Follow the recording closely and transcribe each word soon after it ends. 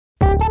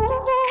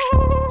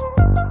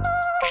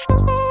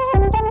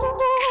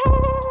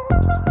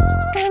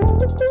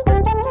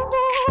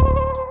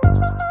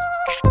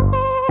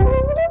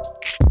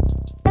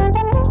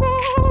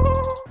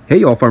Hey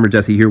y'all, Farmer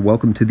Jesse here.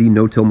 Welcome to the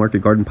No-Till Market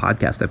Garden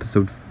Podcast,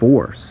 episode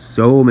 4.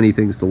 So many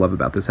things to love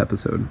about this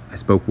episode. I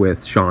spoke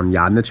with Shawn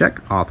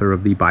Jadnricek, author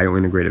of The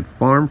Biointegrated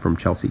Farm from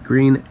Chelsea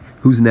Green,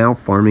 who's now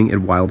farming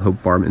at Wild Hope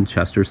Farm in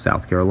Chester,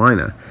 South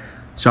Carolina.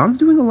 Shawn's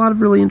doing a lot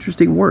of really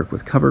interesting work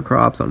with cover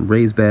crops on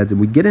raised beds,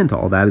 and we get into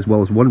all that as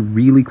well as one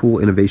really cool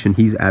innovation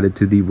he's added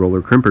to the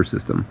Roller Crimper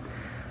system.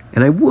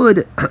 And I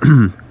would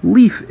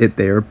leaf it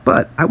there,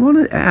 but I want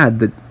to add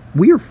that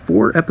we are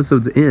 4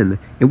 episodes in,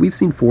 and we've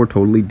seen 4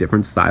 totally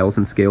different styles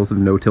and scales of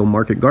no-till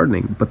market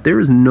gardening, but there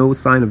is no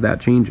sign of that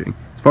changing.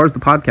 As far as the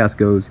podcast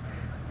goes,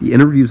 the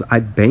interviews I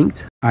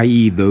banked,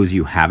 i.e. those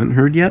you haven't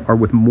heard yet, are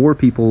with more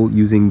people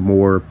using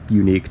more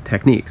unique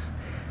techniques.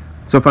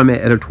 So if I may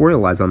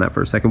editorialize on that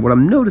for a second, what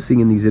I'm noticing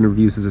in these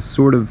interviews is a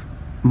sort of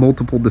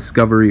multiple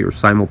discovery or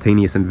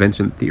simultaneous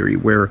invention theory,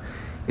 where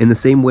in the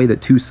same way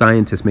that 2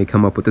 scientists may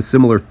come up with a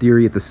similar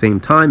theory at the same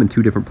time in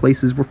 2 different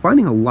places, we're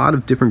finding a lot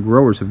of different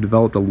growers have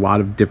developed a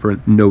lot of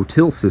different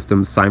no-till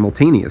systems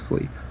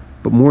simultaneously,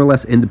 but more or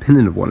less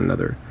independent of one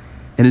another.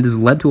 And it has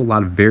led to a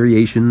lot of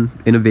variation,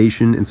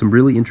 innovation, and some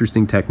really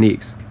interesting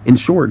techniques. In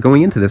short,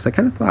 going into this, I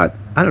kind of thought,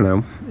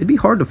 it'd be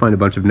hard to find a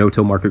bunch of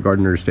no-till market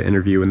gardeners to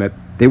interview and that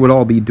they would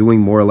all be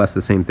doing more or less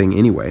the same thing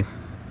anyway.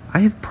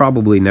 I have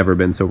probably never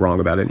been so wrong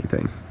about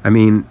anything. I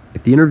mean,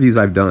 if the interviews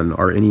I've done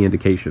are any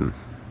indication,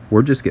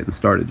 we're just getting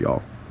started,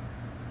 y'all.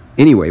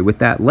 Anyway, with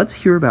that, let's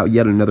hear about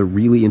yet another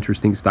really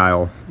interesting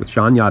style with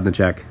Shawn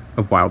Jadnricek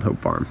of Wild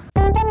Hope Farm.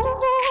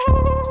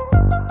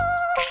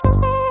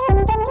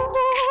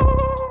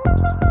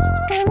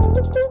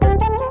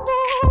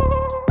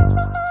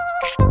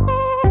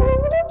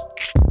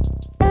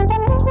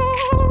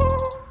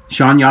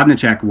 Shawn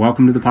Jadnricek,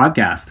 welcome to the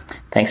podcast.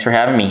 Thanks for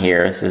having me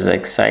here. This is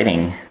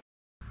exciting.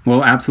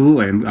 Well,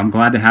 absolutely. I'm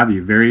glad to have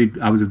you.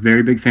 I was a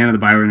very big fan of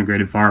the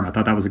Biointegrated Farm. I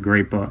thought that was a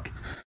great book.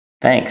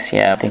 Thanks.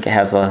 Yeah, I think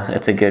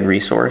it's a good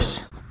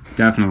resource.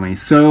 Definitely.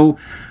 So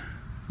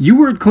you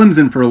were at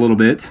Clemson for a little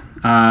bit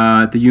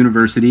at the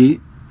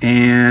university,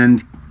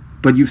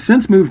 but you've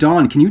since moved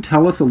on. Can you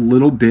tell us a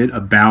little bit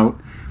about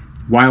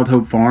Wild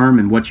Hope Farm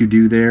and what you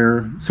do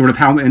there? Sort of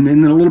how, and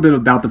then a little bit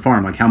about the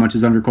farm, like how much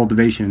is under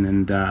cultivation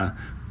and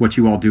what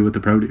you all do with the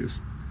produce.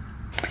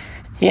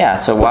 Yeah,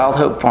 so Wild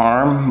Hope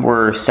Farm,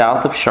 we're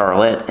south of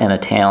Charlotte in a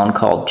town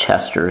called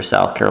Chester,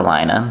 South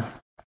Carolina.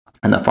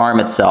 And the farm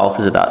itself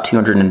is about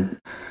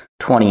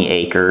 220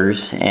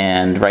 acres,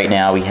 and right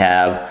now we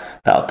have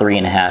about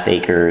 3.5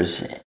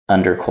 acres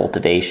under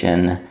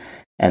cultivation,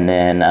 and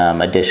then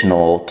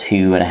additional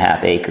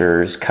 2.5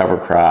 acres cover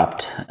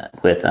cropped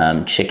with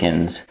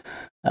chickens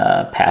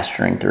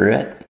pasturing through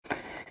it.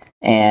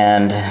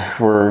 And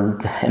we're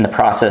in the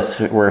process,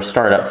 we're a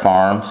startup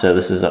farm, so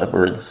we've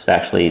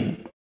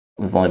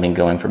only been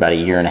going for about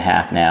 1.5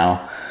 years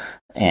now.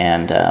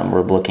 And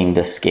we're looking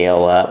to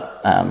scale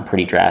up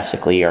pretty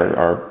drastically.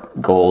 Our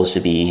goal is to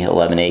be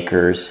 11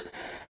 acres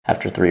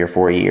after 3 or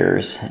 4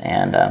 years.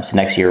 And so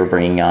next year we're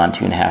bringing on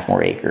 2.5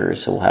 more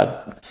acres. So we'll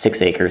have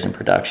 6 acres in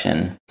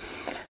production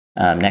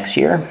next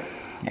year.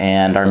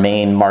 And our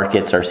main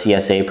market's our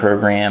CSA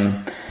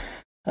program.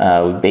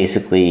 We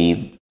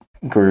basically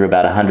grew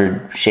about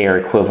 100 share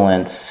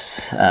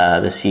equivalents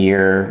this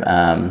year.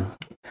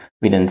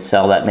 We didn't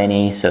sell that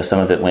many, so some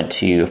of it went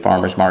to a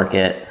farmer's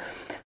market.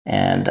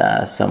 And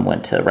some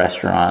went to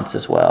restaurants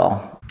as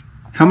well.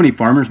 How many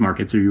farmers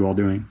markets are you all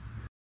doing?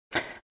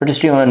 We're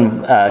just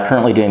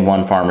currently doing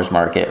 1 farmers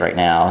market right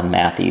now in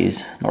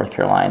Matthews, North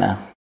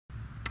Carolina.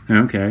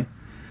 Okay.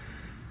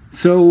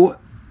 So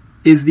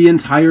is the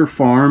entire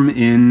farm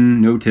in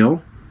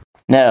no-till?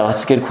 No,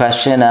 that's a good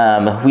question.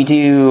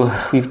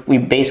 We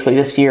basically,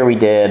 this year we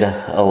did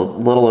a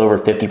little over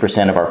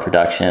 50% of our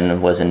production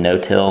was in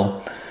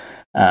no-till.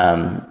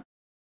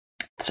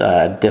 It's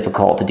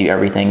difficult to do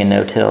everything in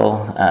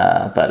no-till,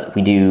 but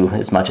we do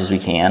as much as we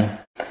can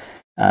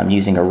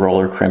using a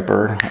roller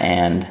crimper,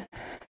 and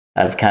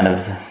I've kind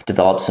of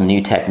developed some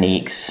new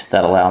techniques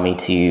that allow me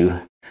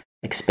to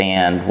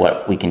expand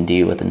what we can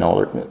do with the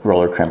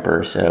roller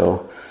crimper.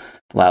 So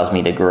it allows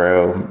me to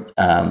grow.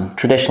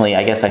 Traditionally,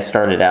 I guess I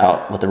started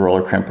out with the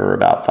roller crimper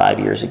about 5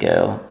 years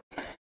ago,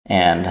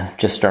 and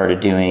just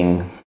started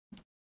doing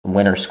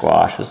winter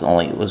squash was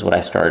what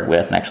I started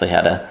with, and actually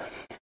had a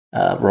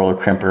roller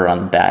crimper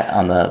on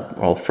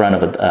the front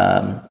of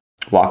a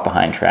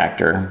walk-behind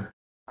tractor.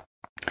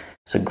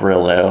 It's a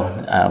Grillo.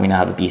 We now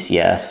have a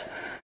BCS,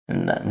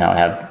 and now I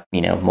have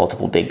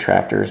multiple big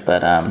tractors.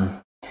 But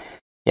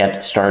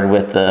it started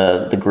with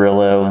the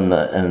Grillo,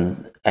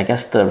 and I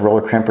guess the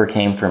roller crimper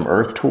came from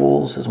Earth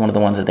Tools. Is one of the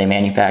ones that they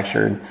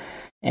manufactured,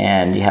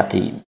 and you have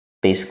to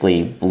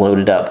basically load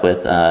it up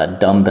with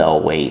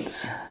dumbbell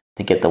weights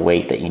to get the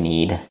weight that you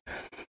need.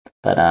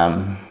 But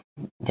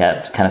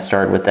it kind of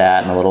started with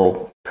that and a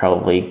little,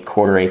 probably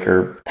 1/4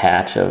 acre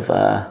patch of,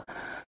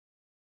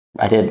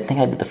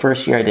 the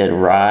first year I did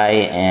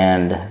rye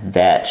and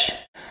vetch.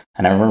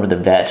 And I remember the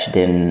vetch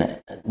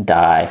didn't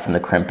die from the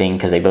crimping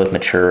because they both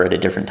mature at a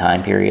different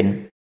time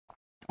period.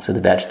 So the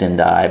vetch didn't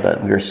die,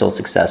 but we were still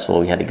successful.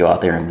 We had to go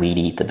out there and weed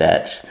eat the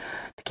vetch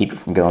to keep it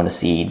from going to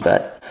seed.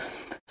 But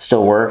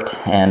still worked.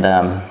 And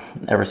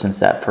ever since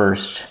that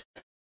first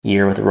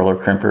year with the Roller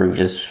Crimper, we've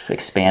just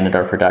expanded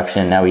our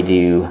production. Now we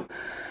do,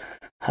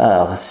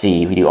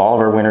 we do all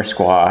of our winter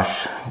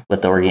squash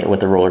with the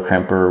Roller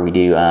Crimper. We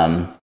do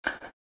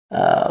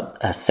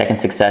a second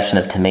succession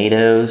of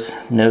tomatoes,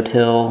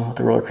 no-till with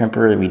the Roller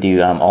Crimper. We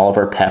do all of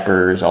our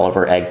peppers, all of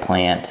our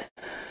eggplant.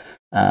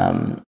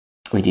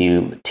 We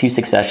do 2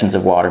 successions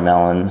of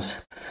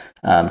watermelons,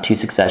 2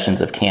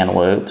 successions of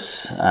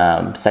cantaloupes,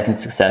 second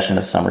succession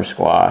of summer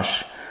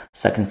squash,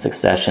 second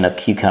succession of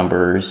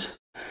cucumbers,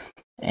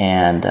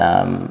 and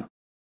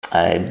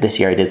this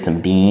year I did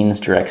some beans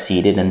direct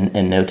seeded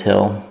in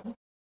no-till,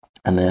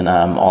 and then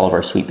all of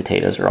our sweet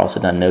potatoes are also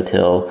done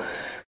no-till.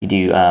 We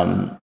do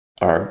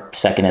our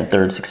second and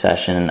third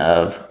succession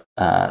of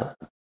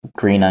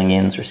green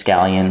onions or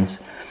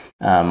scallions.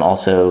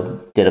 Also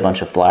did a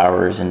bunch of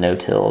flowers and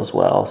no-till as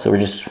well. So we're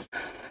just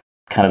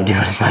kind of doing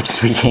as much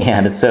as we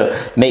can. And so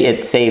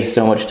it saves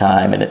so much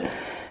time, and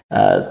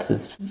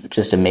it's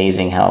just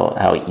amazing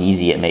how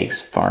easy it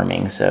makes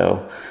farming.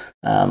 So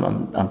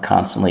I'm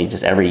constantly,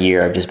 just every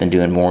year, I've just been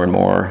doing more and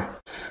more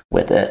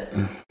with it.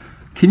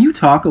 Can you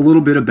talk a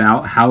little bit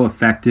about how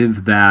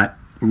effective that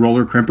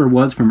Roller Crimper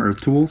was from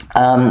Earth Tools?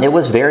 It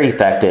was very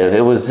effective.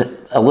 It was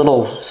a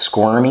little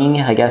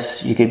squirming, I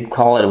guess you could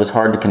call it. It was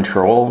hard to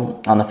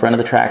control on the front of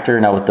the tractor.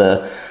 Now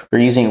we're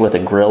using it with a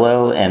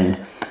Grillo, and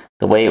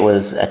the way it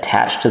was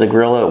attached to the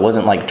Grillo, it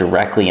wasn't like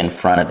directly in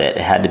front of it.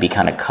 It had to be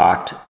kind of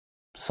cocked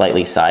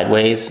slightly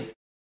sideways,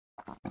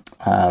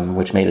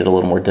 which made it a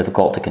little more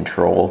difficult to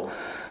control.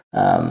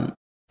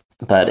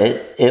 But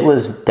it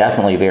was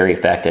definitely very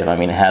effective. I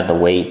mean, it had the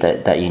weight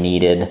that you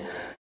needed.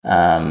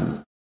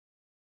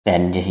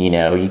 And,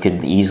 you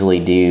could easily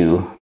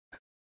do,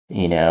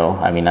 you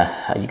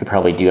could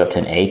probably do up to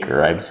an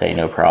acre, I'd say,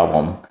 no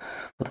problem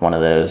with one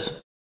of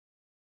those,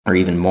 or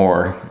even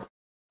more.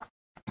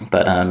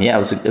 But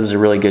it was a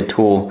really good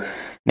tool.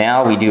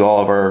 Now we do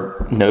all of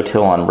our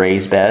no-till on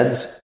raised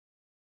beds.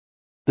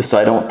 So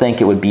I don't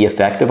think it would be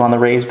effective on the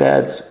raised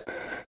beds,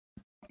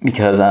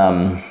 because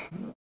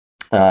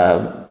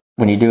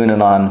when you're doing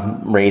it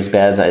on raised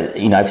beds,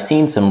 I've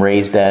seen some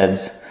raised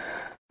beds,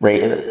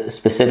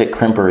 specific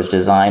crimpers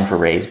designed for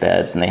raised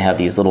beds, and they have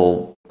these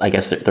little, I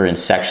guess they're in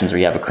sections where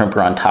you have a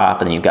crimper on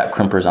top and then you've got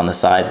crimpers on the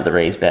sides of the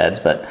raised beds.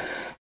 But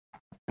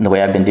the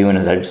way I've been doing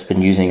is I've just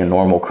been using a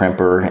normal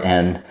crimper,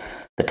 and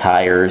the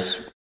tires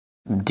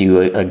do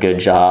a good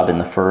job in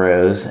the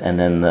furrows, and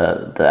then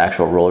the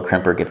actual Roller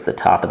Crimper gets the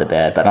top of the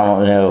bed. But I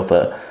don't know if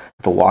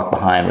a walk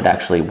behind would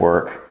actually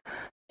work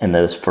in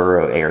those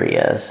furrow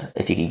areas,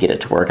 if you could get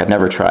it to work. I've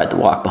never tried the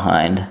walk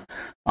behind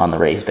on the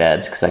raised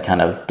beds, because I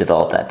kind of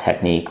developed that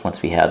technique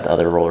once we had the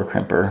other Roller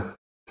Crimper.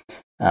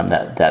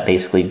 That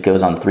basically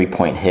goes on the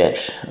 3-point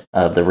hitch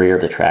of the rear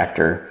of the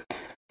tractor.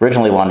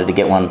 Originally wanted to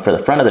get one for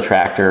the front of the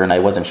tractor, and I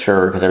wasn't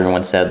sure, because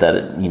everyone said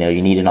that you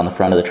need it on the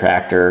front of the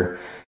tractor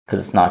because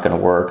it's not going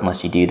to work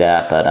unless you do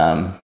that. But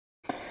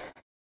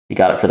we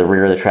got it for the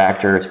rear of the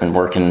tractor. It's been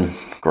working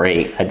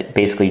great. I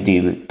basically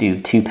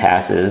do 2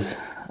 passes,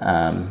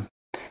 and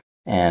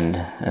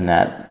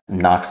that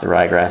knocks the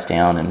ryegrass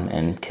down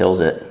and kills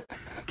it.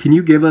 Can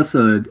you give us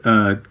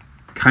a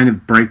kind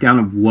of breakdown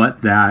of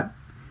what that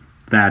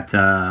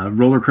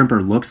Roller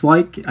Crimper looks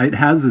like? It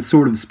has a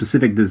sort of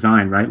specific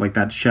design, right? Like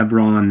that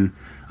chevron.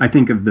 I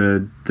think of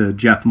the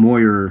Jeff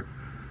Moyer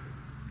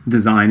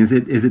design. Is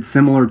it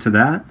similar to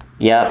that?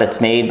 Yeah, it's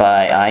made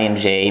by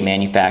I&J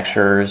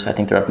manufacturers. I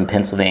think they're up in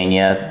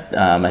Pennsylvania.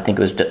 I think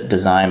it was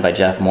designed by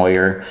Jeff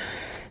Moyer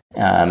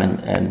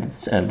and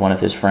one of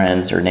his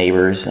friends or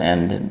neighbors.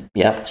 And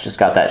it's just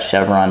got that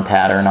chevron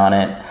pattern on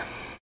it.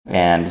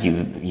 And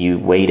you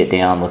weight it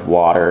down with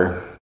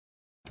water.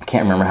 I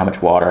can't remember how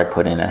much water I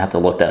put in. I have to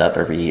look that up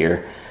every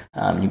year.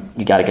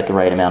 You got to get the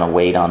right amount of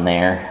weight on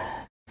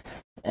there.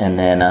 And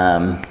then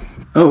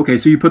okay,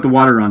 so you put the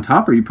water on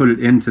top, or you put it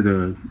into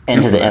the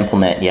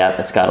implement. Yep,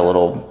 it's got a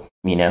little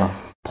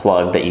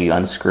plug that you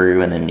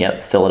unscrew, and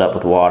then fill it up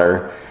with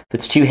water. If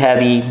it's too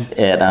heavy,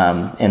 it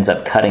ends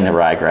up cutting the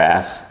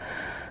ryegrass,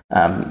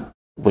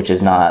 which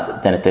is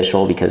not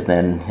beneficial, because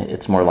then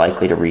it's more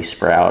likely to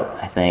resprout,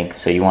 I think.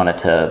 So you want it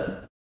to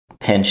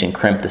pinch and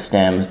crimp the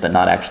stems, but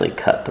not actually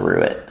cut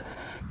through it.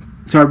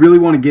 So I really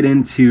want to get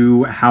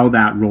into how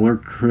that Roller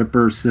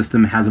Crimper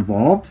system has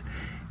evolved.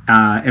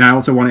 And I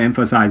also want to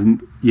emphasize,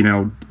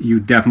 you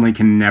definitely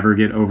can never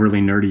get overly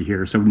nerdy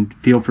here. So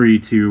feel free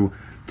to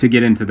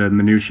get into the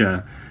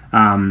minutia.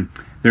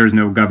 There's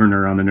no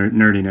governor on the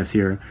nerdiness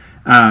here.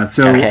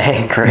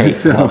 Okay,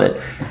 great. Love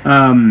it.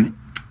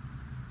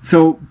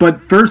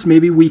 But first,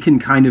 maybe we can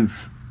kind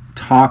of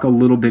talk a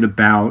little bit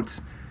about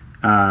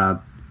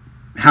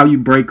how you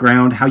break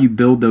ground, how you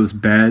build those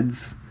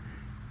beds,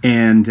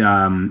 and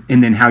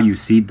then how you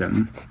seed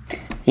them.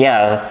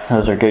 Yeah,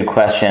 those are good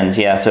questions.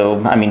 Yeah,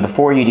 so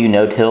before you do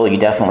no-till, you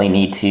definitely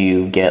need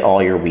to get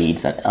all your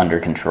weeds under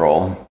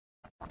control.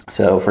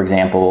 So, for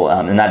example,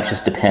 and that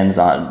just depends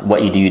on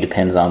what you do,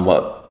 depends on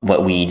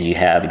what weeds you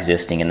have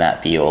existing in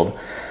that field.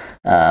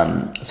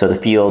 So the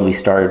field we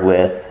started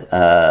with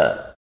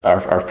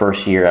our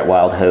first year at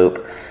Wild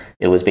Hope,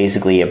 it was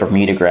basically a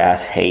Bermuda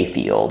grass hay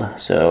field.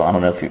 So I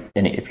don't know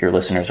if your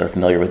listeners are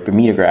familiar with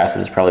Bermuda grass,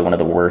 but it's probably one of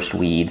the worst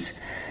weeds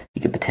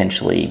you could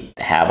potentially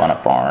have on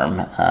a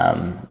farm.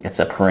 It's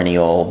a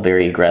perennial,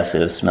 very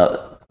aggressive,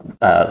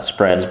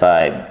 spreads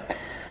by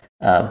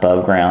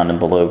above ground and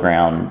below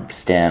ground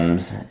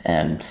stems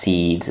and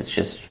seeds. It's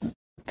just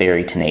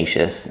very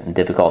tenacious and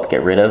difficult to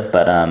get rid of,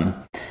 but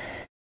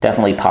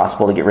definitely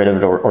possible to get rid of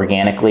it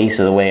organically.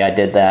 So the way I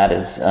did that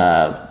is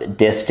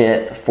dist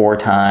it 4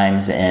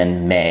 times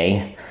in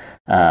May,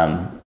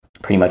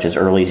 pretty much as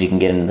early as you can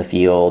get into the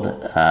field.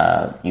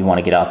 You want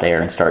to get out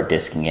there and start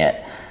disking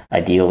it.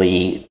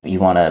 Ideally, you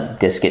want to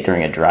disc it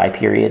during a dry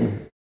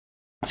period.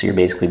 So you're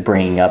basically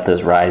bringing up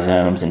those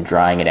rhizomes and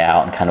drying it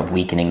out and kind of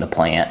weakening the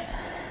plant.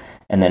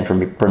 And then for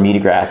Bermuda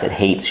grass, it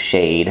hates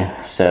shade.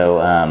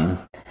 So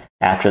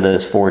after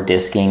those 4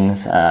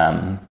 diskings,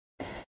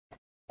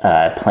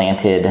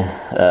 planted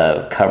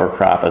a cover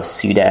crop of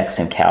Sudex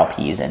and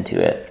cowpeas into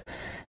it.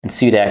 And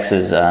Sudex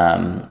is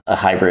a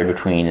hybrid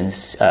between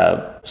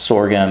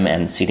sorghum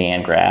and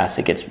Sudan grass.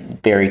 It gets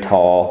very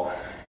tall.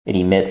 It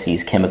emits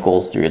these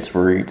chemicals through its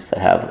roots that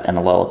have an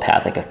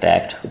allelopathic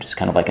effect, which is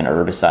kind of like an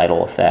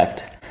herbicidal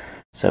effect.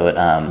 So it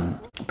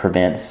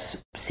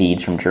prevents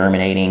seeds from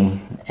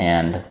germinating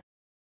and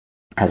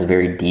has a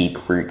very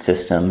deep root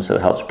system, so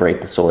it helps break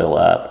the soil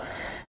up.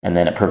 And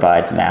then it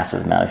provides a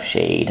massive amount of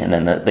shade. And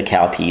then the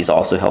cowpeas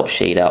also help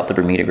shade out the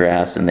Bermuda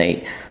grass, and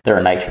they're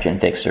a nitrogen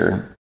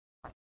fixer.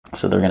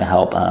 So they're going to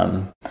help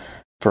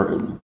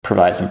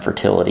provide some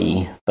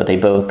fertility, but they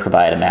both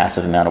provide a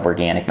massive amount of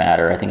organic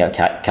matter. I think I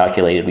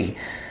calculated we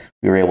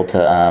were able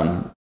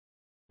to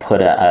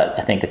put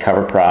I think the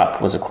cover crop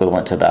was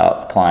equivalent to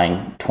about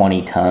applying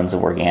 20 tons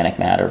of organic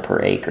matter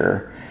per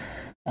acre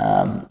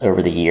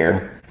over the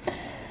year.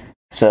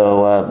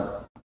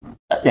 So,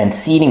 and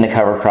seeding the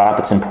cover crop,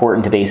 it's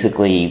important to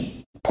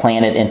basically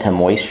plant it into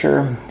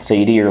moisture. So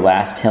you do your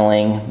last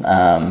tilling.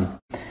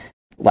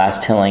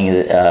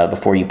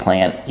 Before you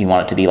plant, you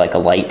want it to be like a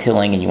light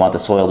tilling, and you want the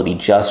soil to be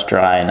just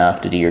dry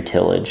enough to do your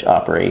tillage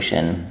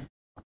operation,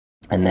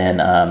 and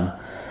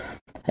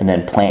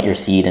then plant your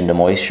seed into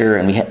moisture.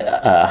 And we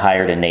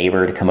hired a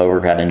neighbor to come over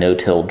who had a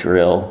no-till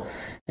drill,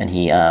 and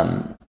he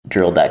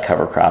drilled that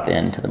cover crop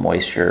into the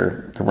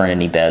moisture. There weren't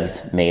any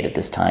beds made at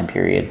this time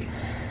period.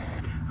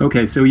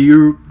 Okay, so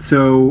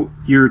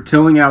you're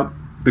tilling out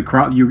the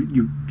crop.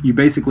 You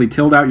basically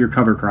tilled out your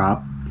cover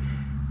crop,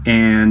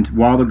 and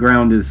while the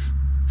ground is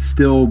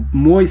still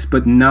moist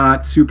but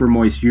not super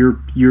moist,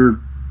 you're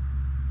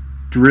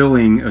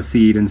drilling a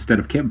seed instead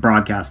of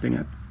broadcasting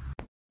it.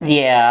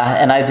 Yeah,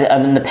 and I've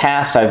in the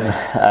past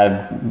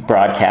I've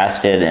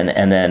broadcasted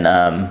and then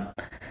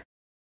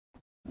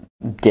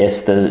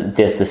disc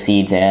the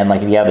seeds in.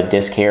 Like if you have a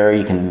disc harrow,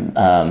 you can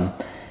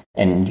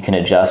and you can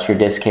adjust your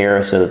disc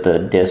harrow so that the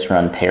discs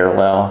run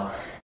parallel.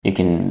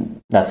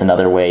 That's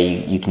another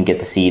way you can get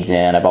the seeds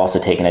in. I've also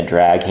taken a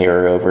drag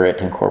harrow over it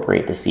to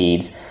incorporate the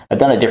seeds. I've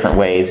done it different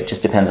ways. It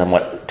just depends on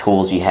what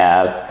tools you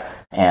have.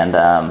 And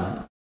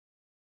I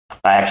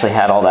actually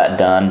had all that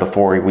done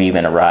before we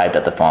even arrived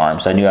at the farm.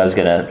 So I knew I was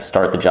going to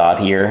start the job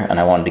here, and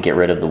I wanted to get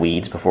rid of the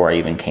weeds before I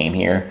even came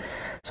here.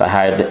 So I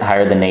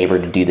hired the neighbor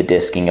to do the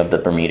disking of the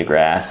Bermuda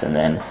grass, and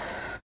then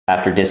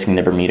after disking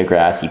the Bermuda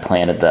grass, he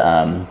planted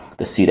the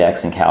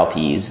Sudex and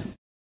cowpeas.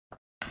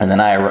 And then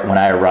when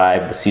I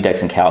arrived, the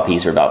Sudex and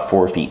cowpeas are about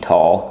 4 feet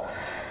tall.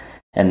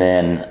 And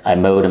then I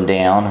mowed them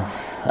down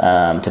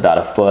to about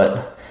a foot.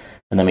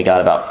 And then we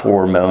got about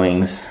 4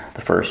 mowings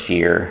the first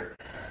year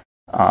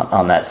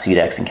on that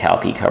Sudex and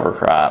cowpea cover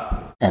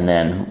crop. And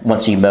then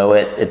once you mow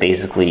it, it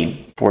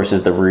basically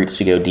forces the roots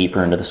to go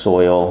deeper into the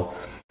soil.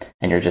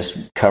 And you're just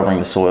covering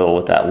the soil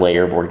with that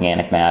layer of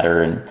organic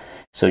matter. And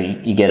so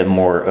you get a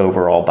more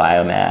overall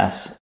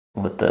biomass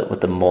with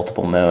the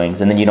multiple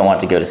mowings, and then you don't want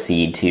it to go to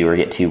seed too or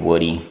get too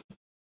woody.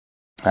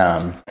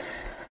 So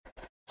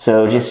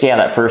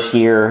that first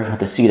year with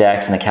the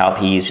Sudex and the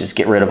cowpeas, just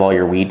get rid of all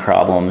your weed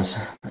problems,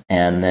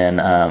 and then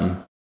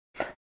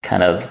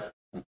kind of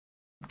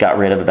got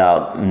rid of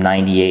about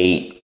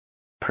 98%,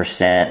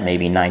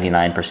 maybe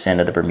 99%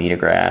 of the Bermuda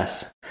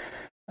grass.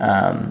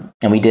 And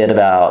we did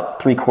about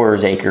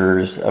 3/4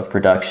 acres of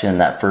production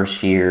that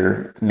first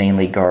year,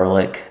 mainly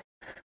garlic,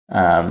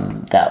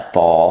 that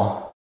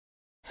fall.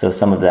 So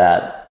some of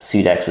that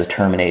Sudex was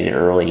terminated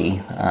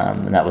early,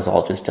 and that was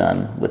all just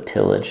done with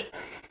tillage.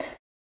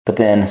 But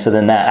then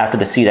after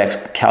the Sudex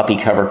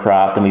cowpea cover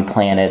crop, then we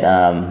planted,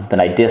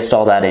 then I disked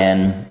all that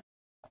in,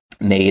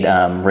 made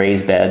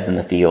raised beds in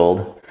the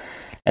field,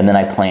 and then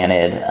I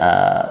planted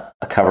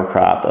a cover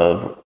crop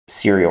of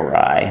cereal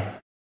rye.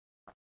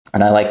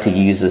 And I like to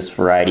use this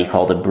variety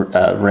called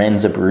a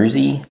Ren's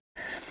Abruzzi,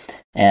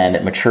 and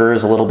it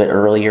matures a little bit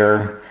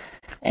earlier.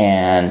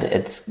 And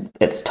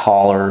it's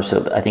taller,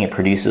 so I think it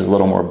produces a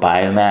little more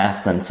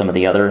biomass than some of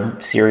the other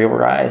cereal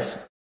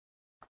ryes.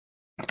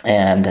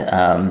 And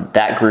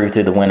that grew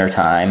through the winter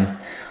time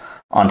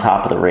on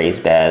top of the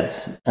raised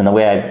beds. And the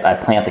way I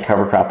plant the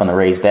cover crop on the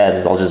raised beds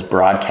is I'll just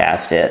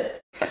broadcast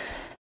it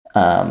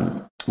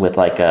with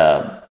like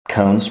a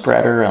cone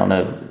spreader. I don't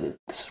know.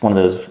 It's one of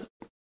those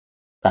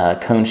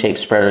cone-shaped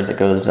spreaders that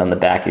goes on the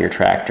back of your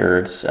tractor.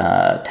 It's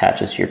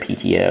attaches to your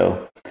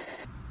PTO.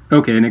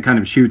 Okay, and it kind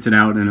of shoots it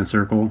out in a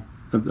circle,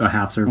 a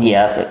half circle.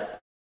 Yeah,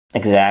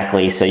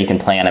 exactly. So you can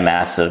plant a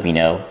massive,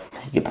 you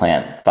could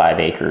plant 5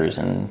 acres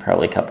in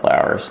probably a couple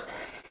hours.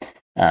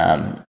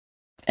 And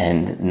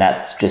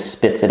that just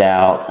spits it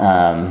out.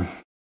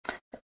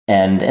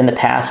 And in the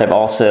past, I've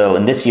also,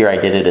 and this year I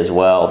did it as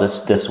well.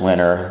 This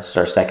winter, this is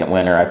our second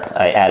winter,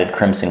 I added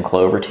crimson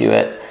clover to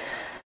it.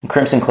 And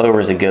crimson clover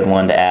is a good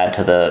one to add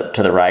to the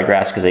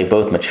ryegrass because they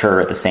both mature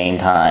at the same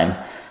time.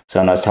 So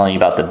when I was telling you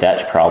about the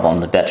vetch problem,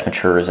 the vetch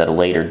matures at a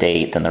later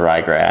date than the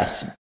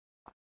ryegrass.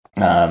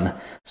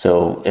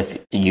 So if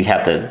you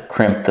have to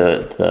crimp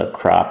the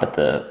crop at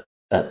the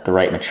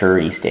right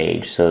maturity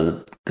stage.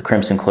 So the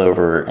crimson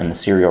clover and the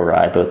cereal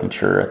rye both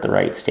mature at the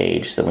right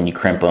stage. So when you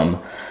crimp them,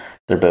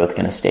 they're both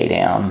going to stay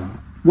down.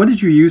 What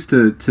did you use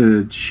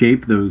to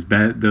shape those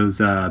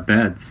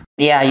beds?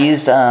 Yeah, I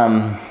used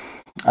a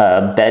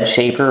bed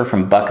shaper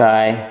from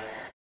Buckeye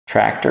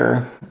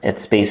Tractor.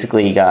 It's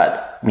basically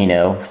got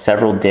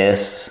several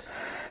discs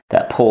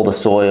that pull the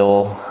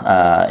soil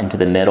into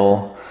the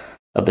middle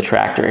of the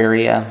tractor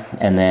area,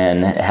 and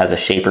then it has a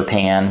shaper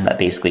pan that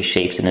basically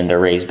shapes it into a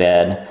raised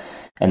bed.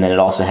 And then it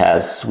also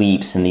has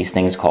sweeps and these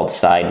things called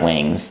side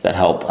wings that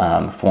help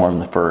form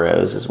the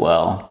furrows as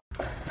well.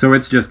 So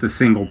it's just a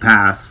single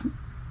pass,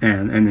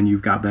 and then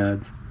you've got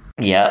beds.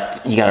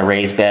 Yeah, you got a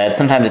raised bed.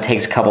 Sometimes it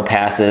takes a couple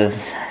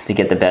passes to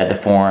get the bed to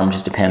form.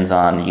 Just depends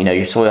on,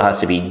 your soil has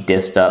to be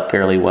disked up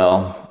fairly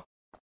well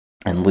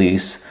and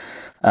loose.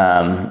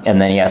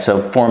 And then,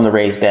 so form the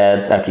raised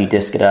beds after you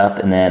disc it up,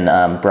 and then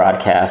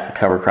broadcast the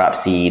cover crop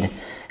seed.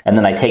 And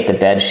then I take the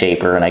bed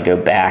shaper and I go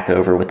back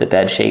over with the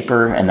bed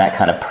shaper, and that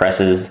kind of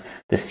presses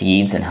the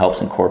seeds and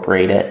helps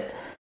incorporate it.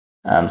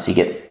 So you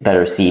get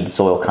better seed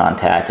soil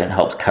contact, and it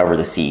helps cover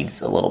the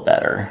seeds a little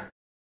better.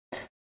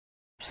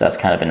 So that's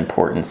kind of an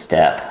important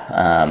step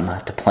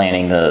to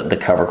planting the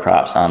cover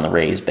crops on the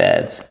raised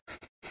beds.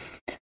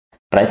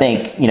 But I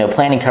think,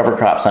 planting cover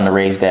crops on the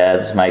raised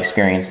beds, my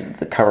experience,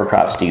 the cover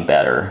crops do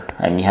better.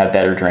 I mean, you have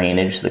better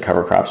drainage, the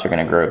cover crops are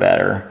going to grow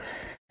better.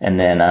 And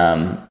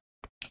then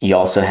you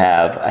also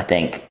have, I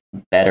think,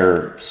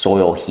 better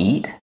soil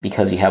heat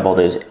because you have all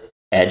those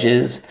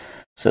edges.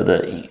 So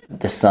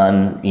the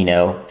sun,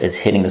 is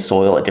hitting the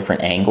soil at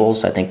different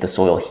angles. So I think the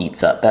soil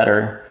heats up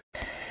better,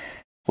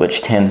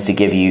 which tends to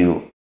give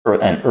you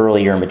an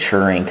earlier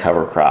maturing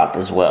cover crop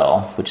as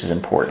well, which is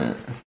important.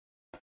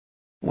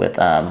 With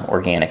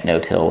organic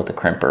no-till with the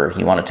crimper,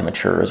 you want it to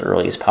mature as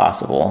early as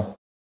possible.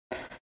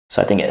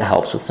 So I think it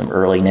helps with some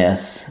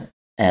earliness.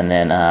 And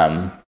then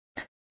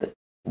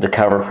the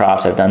cover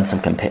crops, I've done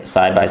some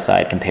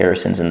side-by-side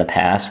comparisons in the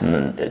past,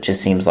 and it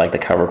just seems like the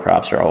cover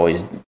crops are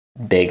always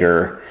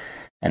bigger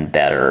and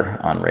better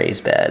on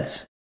raised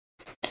beds,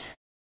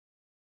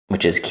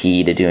 which is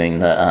key to doing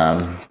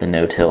the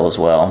no-till as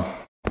well.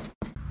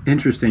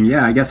 Interesting.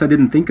 Yeah, I guess I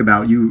didn't think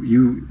about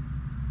you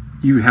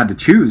had to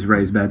choose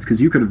raised beds,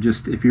 because you could have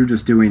just, if you're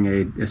just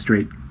doing a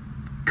straight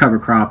cover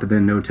crop and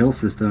then no-till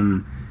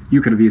system,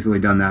 you could have easily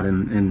done that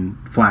in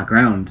flat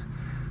ground.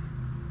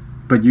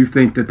 But you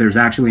think that there's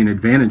actually an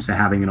advantage to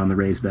having it on the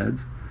raised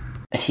beds?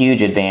 A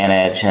huge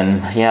advantage.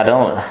 And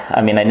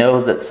I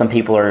know that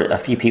a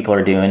few people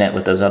are doing it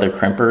with those other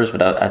crimpers,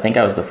 but I think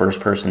I was the first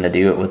person to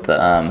do it with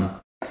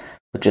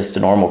with just a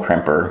normal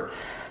crimper.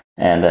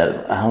 And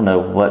I don't know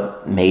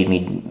what made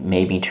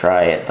me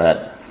try it,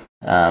 but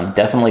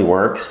definitely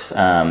works.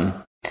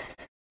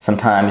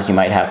 Sometimes you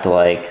might have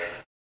to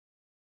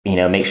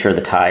make sure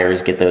the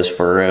tires get those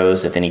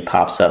furrows if any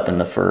pops up in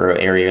the furrow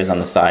areas on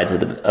the sides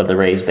of the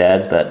raised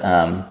beds. But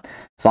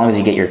as long as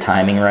you get your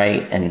timing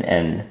right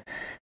and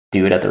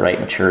do it at the right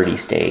maturity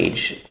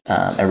stage,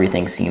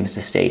 everything seems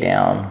to stay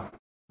down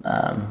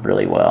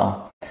really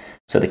well.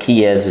 So the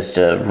key is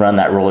to run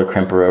that roller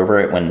crimper over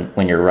it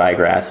when your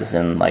ryegrass is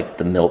in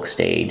the milk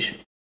stage.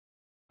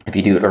 If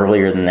you do it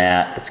earlier than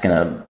that, it's going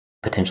to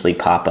potentially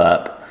pop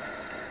up.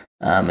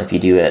 If you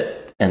do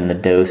it in the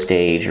dough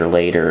stage or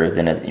later,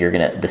 then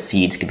the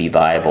seeds could be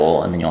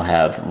viable, and then you'll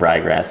have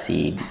ryegrass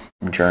seed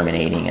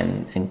germinating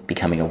and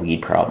becoming a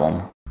weed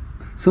problem.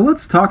 So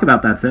let's talk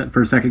about that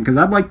for a second, because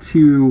I'd like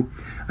to,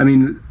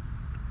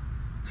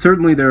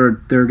 certainly there are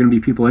going to be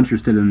people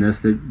interested in this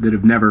that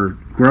have never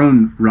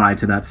grown rye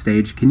to that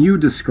stage. Can you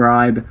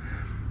describe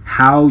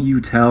how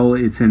you tell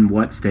it's in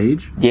what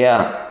stage?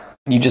 Yeah,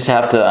 you just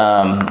have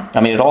to,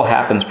 it all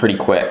happens pretty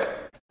quick.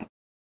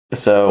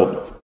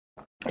 So,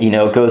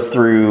 it goes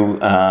through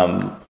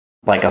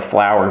a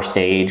flower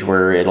stage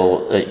where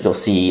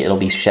it'll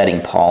be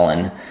shedding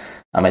pollen.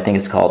 I think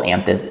it's called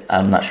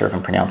I'm not sure if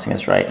I'm pronouncing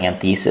this right,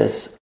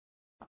 anthesis,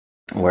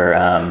 where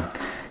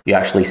you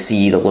actually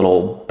see the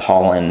little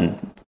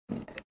pollen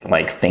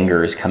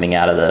fingers coming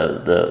out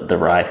of the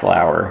rye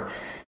flower.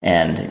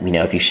 And,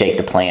 if you shake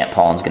the plant,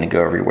 pollen's going to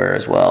go everywhere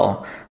as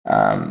well.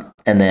 And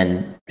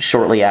then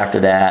shortly after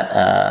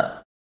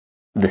that,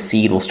 the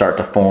seed will start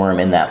to form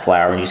in that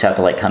flower, and you just have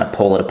to kind of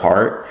pull it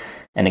apart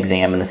and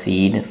examine the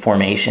seed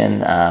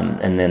formation.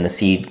 And then the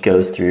seed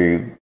goes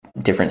through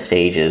different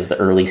stages. The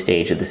early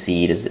stage of the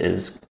seed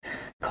is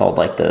called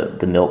like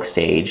the milk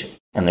stage.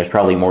 And there's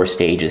probably more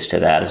stages to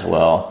that as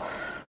well,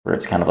 where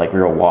it's kind of like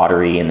real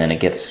watery, and then it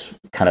gets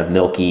kind of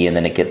milky, and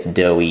then it gets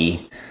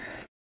doughy,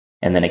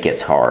 and then it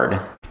gets hard.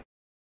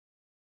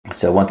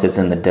 So once it's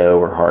in the dough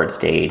or hard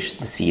stage,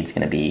 the seed's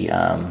going to be,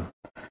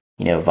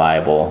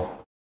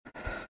 viable.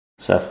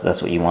 So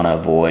that's what you want to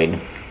avoid.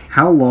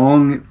 How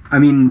long, I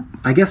mean,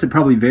 I guess it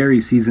probably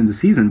varies season to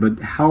season, but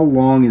how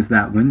long is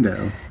that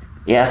window?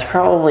 Yeah, it's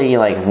probably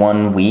like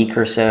 1 week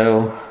or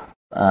so,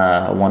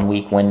 a 1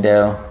 week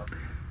window.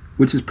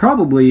 Which is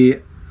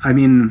probably, I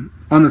mean,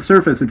 on the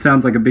surface it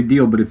sounds like a big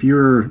deal, but if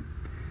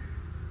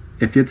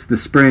it's the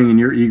spring and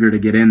you're eager to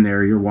get in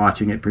there, you're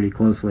watching it pretty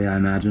closely, I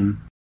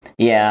imagine.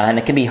 Yeah, and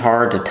it can be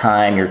hard to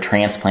time your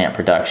transplant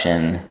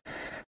production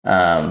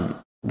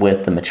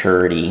with the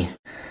maturity.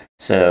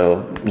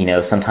 So,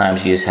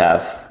 sometimes you just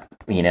have,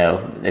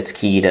 it's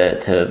key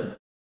to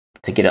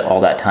get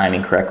all that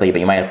timing correctly, but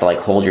you might have to like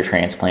hold your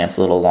transplants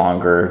a little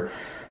longer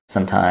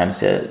sometimes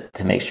to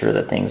make sure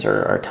that things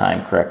are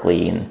timed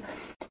correctly, and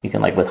you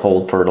can like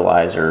withhold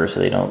fertilizer so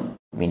they don't,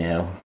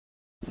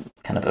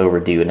 kind of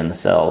overdo it in the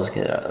cells,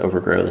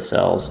 overgrow the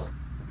cells.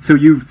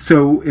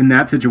 So in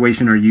that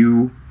situation, are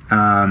you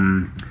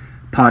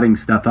potting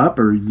stuff up,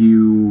 or are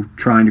you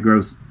trying to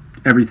grow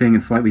everything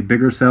in slightly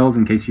bigger cells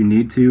in case you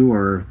need to,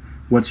 or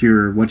what's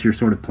your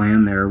sort of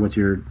plan there?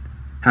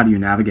 How do you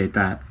navigate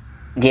that?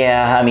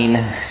 Yeah, I mean,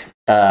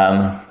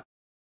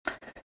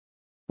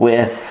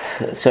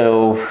 with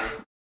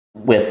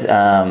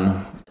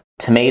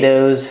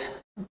tomatoes,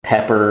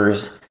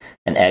 peppers,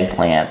 and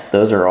eggplants,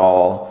 those are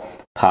all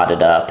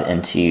potted up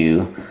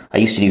into, I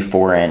used to do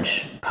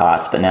 4-inch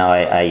pots, but now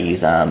I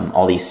use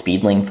all these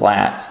Speedling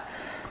flats.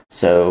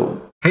 So,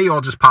 hey,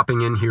 y'all, just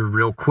popping in here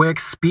real quick.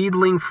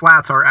 Speedling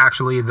flats are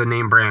actually the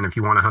name brand if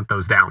you want to hunt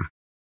those down.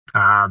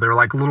 They're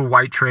like little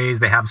white trays.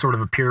 They have sort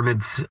of a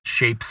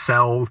pyramid-shaped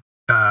cell.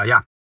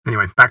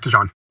 Anyway, back to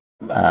Shawn.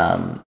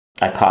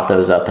 I pot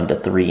those up into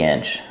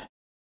 3-inch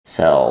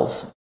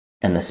cells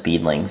in the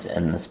Speedlings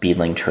and the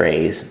Speedling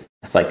trays.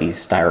 It's like these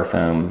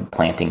styrofoam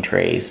planting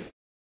trays.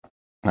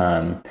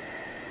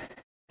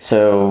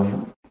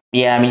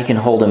 Yeah, I mean, you can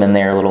hold them in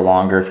there a little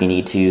longer if you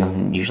need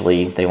to.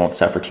 Usually they won't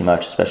suffer too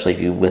much, especially if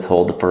you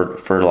withhold the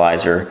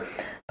fertilizer.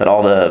 But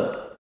all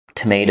the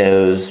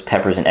tomatoes,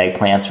 peppers, and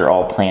eggplants are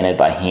all planted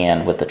by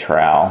hand with the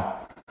trowel.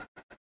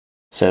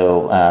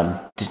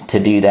 So to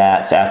do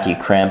that, so after you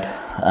crimp,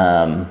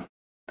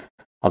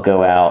 I'll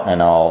go out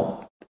and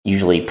I'll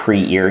usually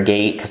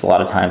pre-irrigate, because a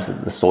lot of times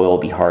the soil will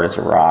be hard as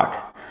a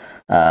rock.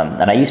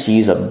 And I used to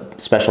use a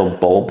special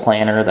bulb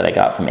planter that I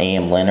got from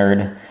A.M.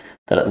 Leonard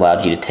that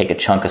allowed you to take a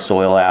chunk of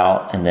soil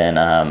out, and then,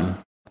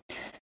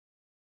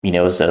 it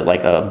was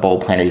like a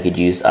bulb planter you could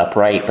use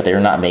upright, but they're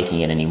not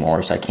making it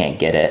anymore, so I can't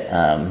get it.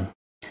 And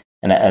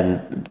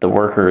the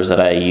workers that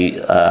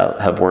I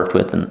have worked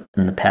with in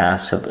the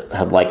past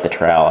have liked the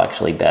trowel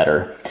actually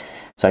better.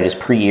 So I just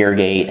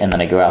pre-irrigate, and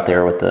then I go out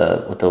there with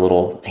the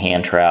little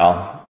hand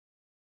trowel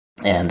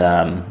and,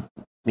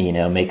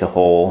 make a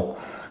hole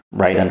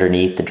right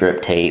underneath the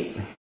drip tape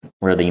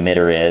where the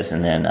emitter is,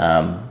 and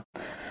then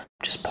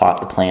just plop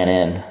the plant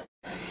in.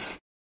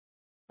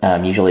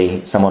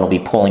 Usually someone will be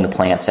pulling the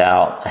plants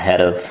out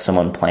ahead of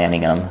someone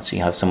planting them. So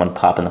you have someone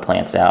popping the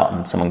plants out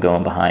and someone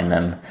going behind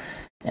them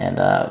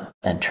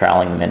and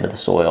troweling them into the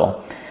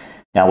soil.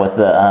 Now with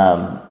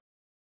the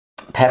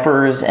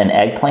peppers and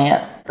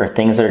eggplant are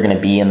things that are going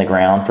to be in the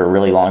ground for a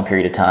really long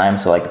period of time.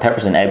 So like the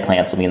peppers and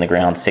eggplants will be in the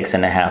ground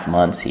 6.5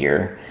 months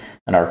here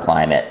in our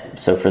climate.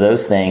 So for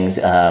those things,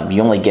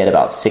 you only get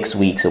about 6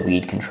 weeks of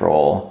weed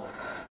control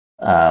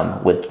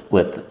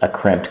with a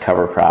crimped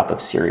cover crop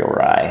of cereal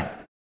rye.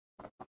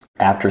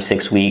 After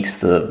 6 weeks,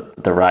 the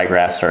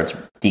ryegrass starts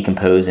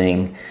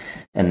decomposing,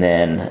 and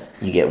then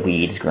you get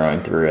weeds growing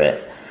through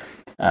it.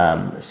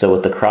 So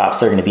with the crops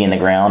that are going to be in the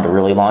ground a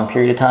really long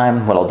period of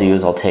time, what I'll do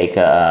is I'll take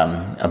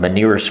a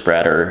manure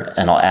spreader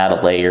and I'll add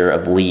a layer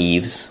of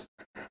leaves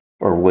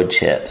or wood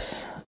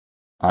chips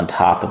on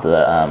top of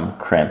the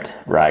crimped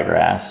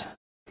ryegrass.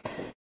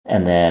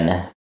 And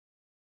then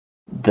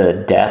the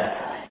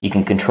depth, you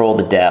can control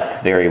the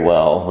depth very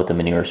well with the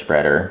manure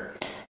spreader.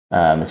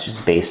 It's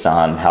just based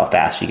on how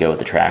fast you go with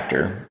the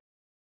tractor.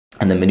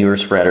 And the manure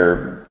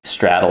spreader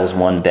straddles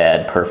one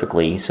bed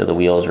perfectly, so the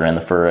wheels are in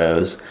the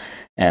furrows.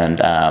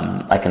 And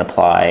I can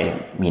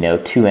apply,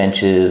 2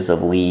 inches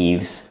of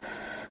leaves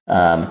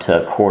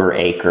to 1/4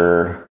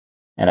 acre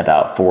in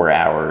about 4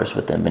 hours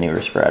with the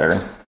manure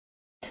spreader.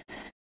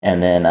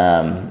 And then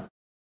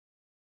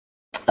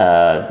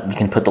you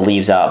can put the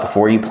leaves out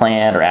before you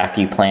plant or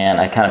after you plant.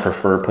 I kind of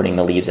prefer putting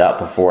the leaves out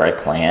before I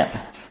plant.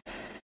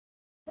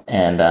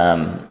 And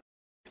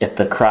if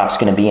the crop's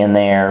going to be in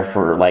there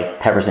for like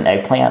peppers and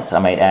eggplants, I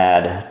might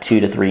add 2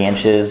 to 3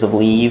 inches of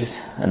leaves,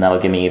 and that'll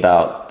give me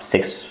about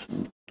 6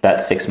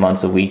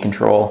 months of weed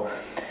control.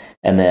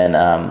 And then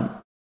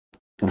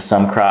with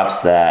some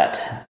crops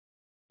that,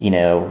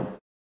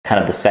 kind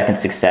of the second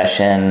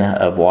succession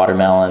of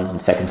watermelons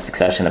and second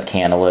succession of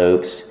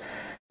cantaloupes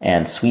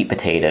and sweet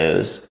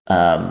potatoes,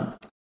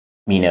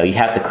 you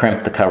have to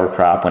crimp the cover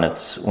crop when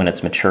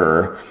it's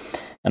mature.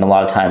 And a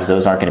lot of times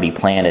those aren't going to be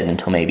planted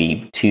until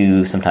maybe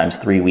 2, sometimes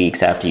 3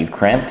 weeks after you've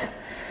crimped.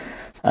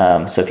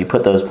 So if you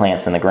put those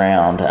plants in the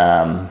ground,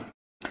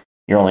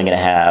 you're only going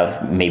to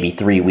have maybe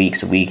 3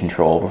 weeks of weed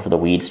control before the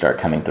weeds start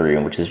coming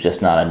through, which is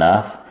just not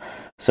enough.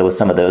 So with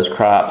some of those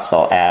crops,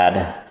 I'll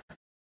add,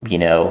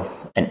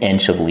 an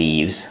inch of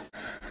leaves,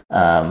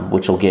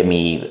 which will give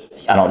me,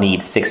 I don't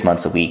need 6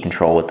 months of weed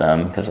control with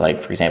them, because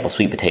like, for example,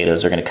 sweet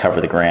potatoes are going to cover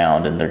the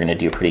ground and they're going to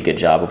do a pretty good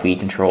job of weed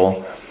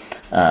control.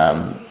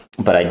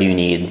 But I do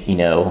need,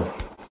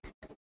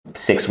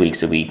 6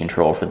 weeks of weed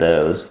control for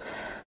those.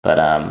 But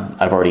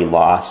I've already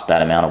lost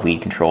that amount of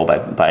weed control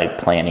by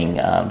planting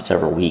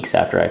several weeks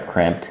after I've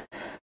crimped.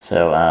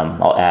 So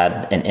I'll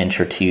add an inch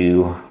or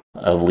 2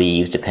 of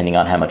leaves depending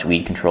on how much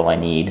weed control I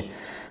need.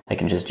 I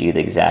can just do the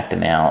exact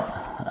amount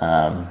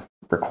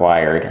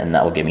required, and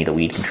that will give me the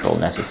weed control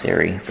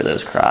necessary for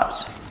those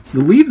crops.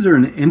 The leaves are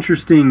an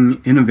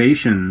interesting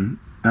innovation.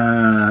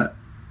 I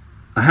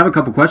have a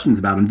couple questions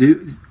about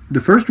them.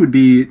 The first would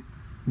be,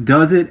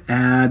 does it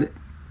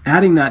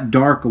adding that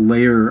dark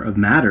layer of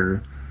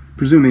matter,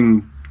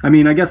 presuming,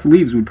 I guess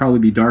leaves would probably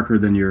be darker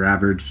than your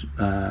average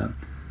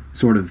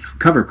sort of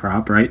cover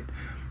crop, right?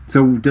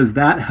 So does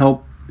that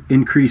help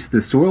increase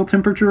the soil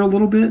temperature a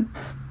little bit?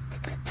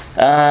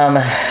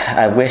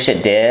 I wish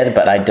it did,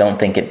 but I don't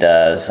think it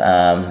does.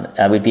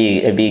 It'd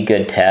be a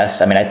good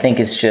test. I think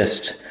it's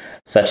just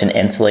such an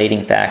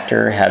insulating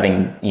factor,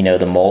 having,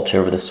 the mulch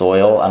over the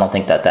soil. I don't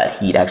think that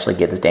heat actually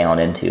gets down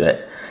into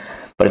it.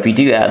 But if you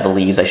do add the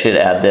leaves, I should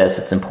add this.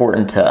 It's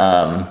important to,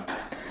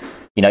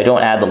 I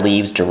don't add the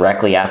leaves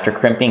directly after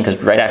crimping, because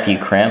right after you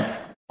crimp,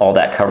 all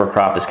that cover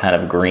crop is kind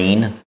of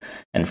green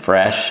and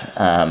fresh.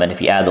 And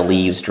if you add the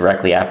leaves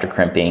directly after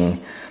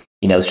crimping,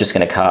 it's just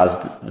going to cause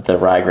the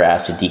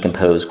ryegrass to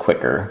decompose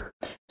quicker.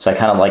 So I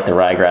kind of like the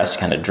ryegrass to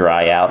kind of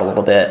dry out a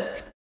little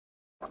bit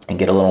and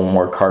get a little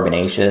more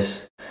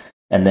carbonaceous,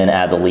 and then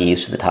add the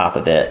leaves to the top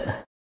of it.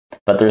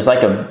 But there's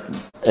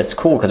it's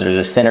cool because there's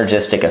a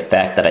synergistic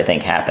effect that I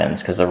think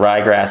happens, because the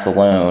ryegrass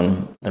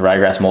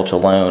mulch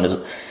alone is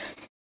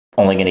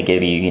only going to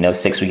give you,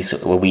 6 weeks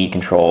of weed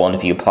control. And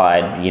if you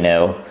applied,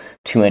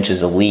 2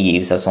 inches of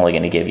leaves, that's only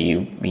going to give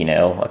you,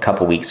 a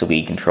couple weeks of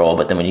weed control.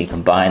 But then when you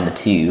combine the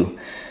two,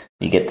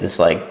 you get this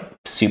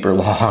super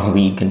long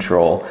weed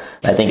control.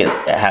 And I think it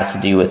has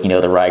to do with, the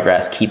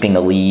ryegrass keeping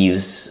the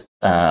leaves,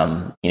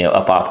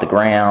 up off the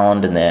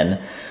ground, and then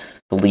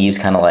the leaves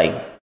kind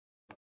of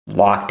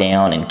lock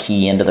down and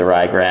key into the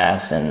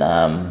ryegrass and,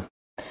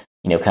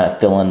 kind of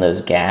fill in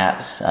those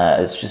gaps.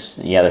 It's just,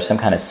 there's some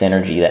kind of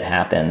synergy that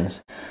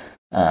happens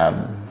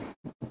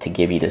to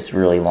give you this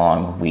really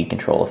long weed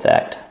control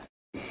effect.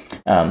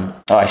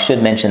 I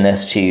should mention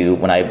this too.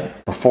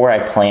 Before I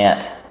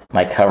plant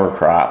my cover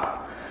crop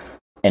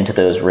into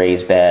those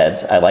raised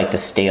beds, I like to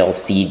stale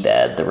seed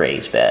bed the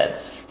raised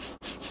beds.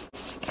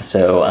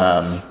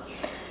 So,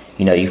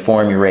 you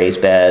form your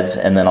raised beds,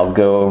 and then I'll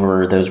go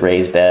over those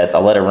raised beds.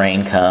 I'll let it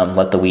rain come,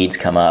 let the weeds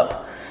come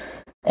up.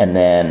 And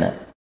then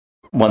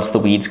once the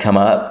weeds come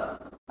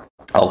up,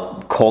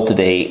 I'll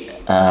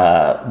cultivate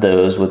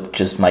those with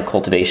just my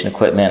cultivation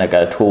equipment. I've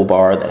got a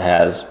toolbar that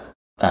has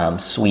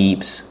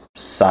sweeps,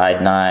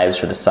 side knives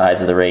for the sides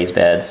of the raised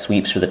beds,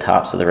 sweeps for the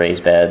tops of the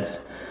raised beds.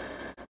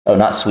 Oh,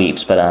 not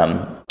sweeps, but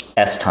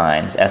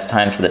S-tines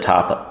for the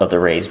top of the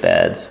raised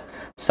beds,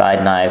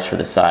 side knives for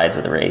the sides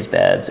of the raised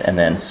beds, and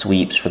then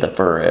sweeps for the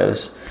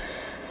furrows.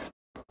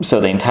 So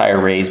the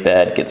entire raised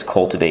bed gets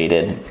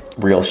cultivated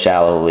real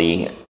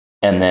shallowly,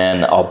 and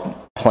then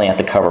I'll plant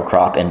the cover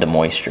crop into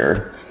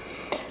moisture.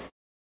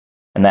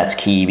 And that's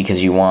key,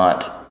 because you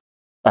want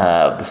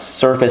the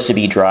surface to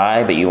be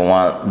dry, but you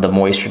want the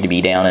moisture to be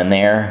down in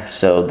there.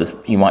 So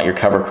you want your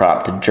cover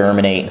crop to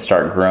germinate and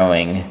start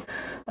growing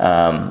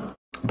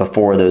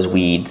before those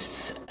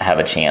weeds have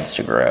a chance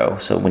to grow.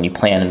 So when you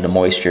plant into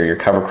moisture, your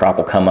cover crop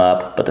will come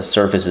up, but the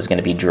surface is going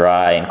to be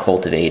dry and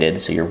cultivated,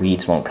 so your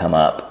weeds won't come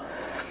up.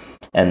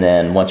 And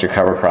then once your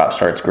cover crop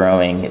starts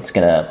growing, it's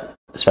going to,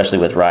 especially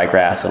with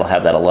ryegrass, it'll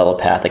have that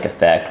allelopathic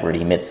effect where it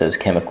emits those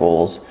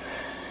chemicals.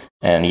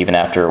 And even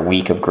after a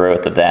week of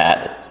growth of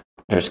that,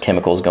 there's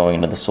chemicals going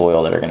into the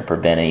soil that are going to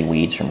prevent any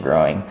weeds from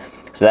growing.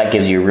 So that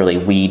gives you a really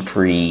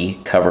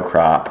weed-free cover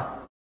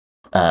crop.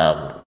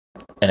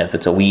 And if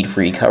it's a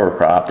weed-free cover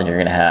crop, then you're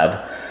going to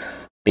have,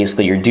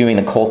 basically you're doing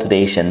the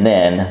cultivation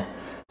then,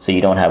 so you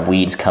don't have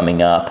weeds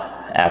coming up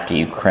after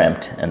you've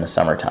crimped in the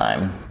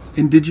summertime.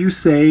 And did you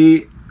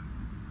say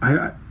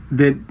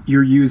that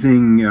you're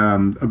using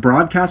a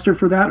broadcaster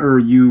for that, or are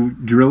you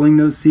drilling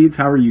those seeds?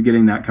 How are you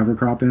getting that cover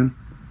crop in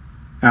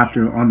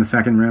on the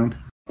second round?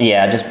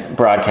 Yeah, just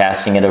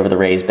broadcasting it over the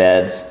raised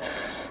beds.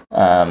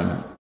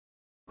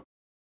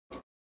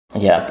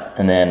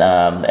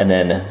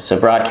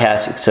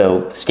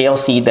 So scale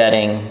seed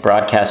bedding,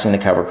 broadcasting the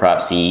cover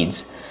crop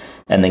seeds,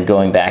 and then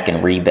going back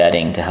and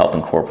rebedding to help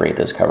incorporate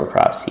those cover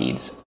crop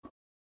seeds.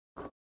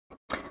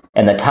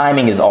 And the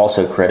timing is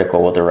also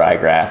critical with the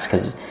ryegrass,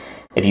 because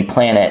if you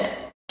plant it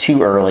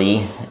too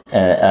early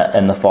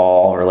in the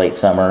fall or late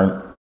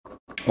summer,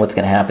 what's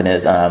going to happen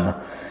is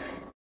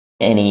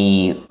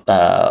any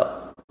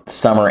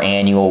summer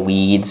annual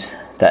weeds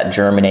that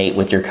germinate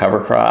with your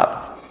cover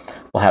crop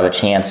will have a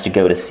chance to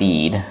go to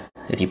seed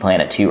if you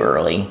plant it too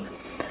early.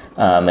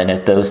 And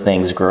if those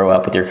things grow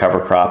up with your cover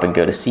crop and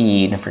go to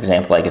seed, for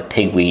example, like if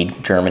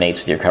pigweed germinates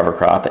with your cover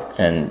crop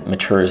and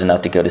matures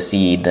enough to go to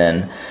seed,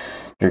 then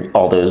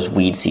all those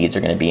weed seeds are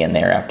going to be in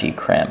there after you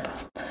crimp.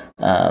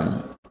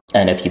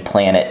 And if you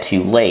plant it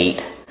too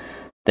late,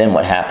 then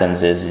what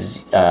happens is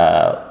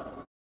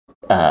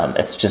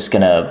it's just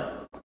going to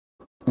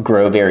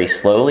grow very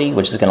slowly,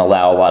 which is going to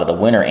allow a lot of the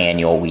winter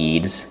annual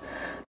weeds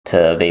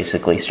to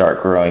basically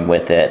start growing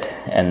with it,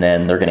 and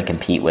then they're going to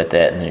compete with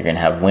it, and then you're going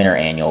to have winter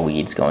annual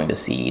weeds going to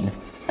seed.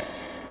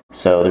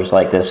 So there's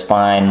like this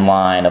fine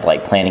line of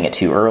like planting it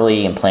too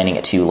early and planting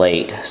it too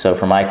late. So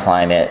for my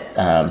climate,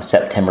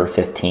 September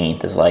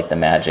 15th is like the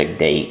magic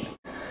date.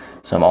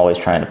 So I'm always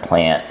trying to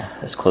plant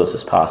as close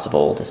as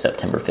possible to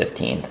September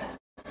 15th,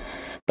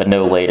 but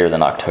no later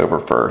than October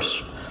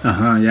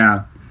 1st.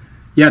 Yeah.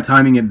 Yeah,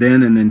 timing it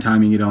then and then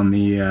timing it on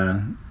the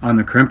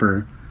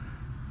crimper,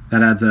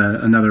 that adds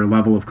another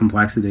level of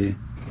complexity.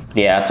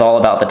 Yeah, it's all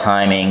about the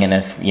timing, and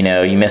if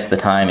you miss the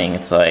timing,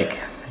 it's like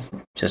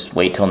just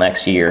wait till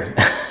next year.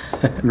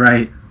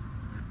 Right.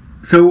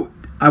 So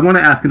I want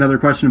to ask another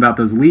question about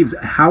those leaves.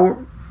 How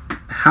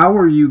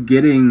are you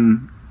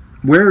getting?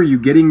 Where are you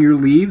getting your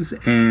leaves?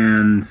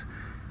 And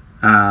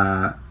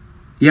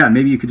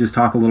maybe you could just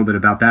talk a little bit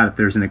about that. If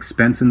there's an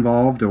expense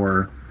involved,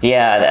 or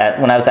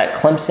when I was at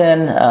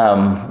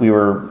Clemson, we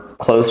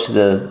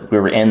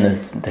were in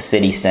the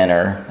city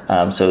center,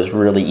 so it was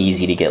really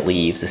easy to get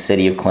leaves. The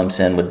city of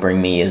Clemson would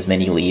bring me as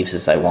many leaves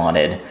as I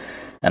wanted,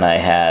 and I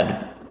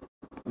had,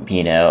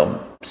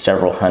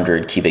 several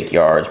hundred cubic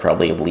yards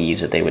probably of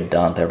leaves that they would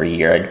dump every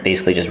year. I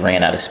basically just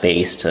ran out of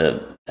space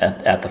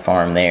at the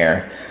farm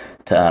there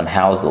to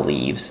house the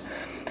leaves.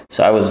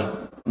 So I was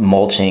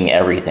mulching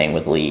everything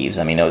with leaves.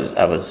 I mean,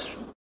 I was,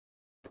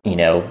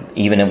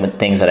 even with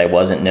things that I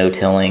wasn't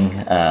no-tilling,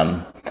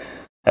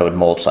 I would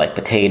mulch like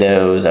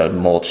potatoes. I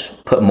would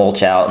put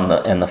mulch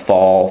out in the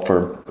fall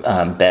for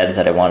beds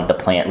that I wanted to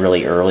plant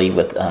really early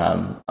with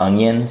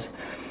onions.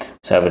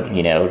 So I would,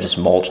 just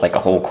mulch like a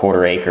whole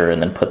quarter acre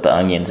and then put the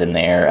onions in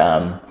there.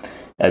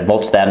 I'd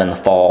mulch that in the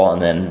fall,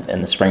 and then in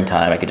the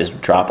springtime I could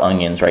just drop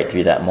onions right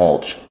through that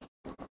mulch.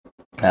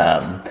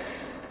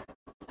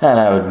 And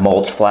I would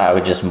mulch flat. I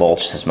would just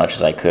mulch as much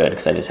as I could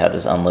because I just had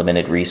this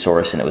unlimited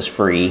resource and it was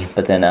free.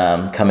 But then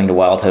coming to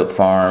Wild Hope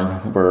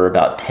Farm, we're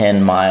about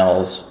 10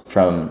 miles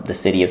from the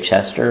city of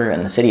Chester,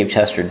 and the city of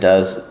Chester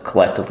does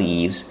collect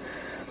leaves,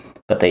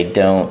 but they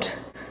don't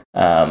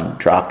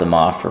drop them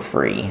off for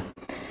free.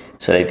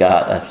 So they've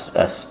got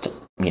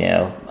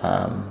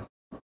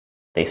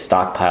they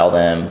stockpile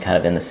them kind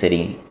of in the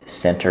city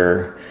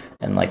center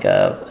and like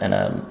in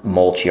a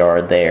mulch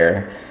yard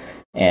there.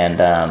 And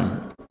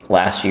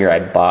last year I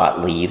bought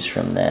leaves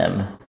from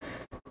them,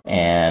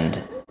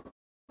 and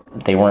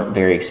they weren't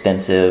very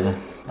expensive.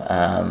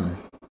 I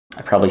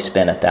probably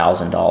spent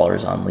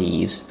 $1,000 on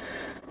leaves.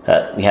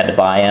 We had to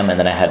buy them, and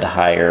then I had to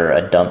hire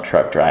a dump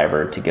truck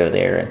driver to go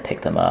there and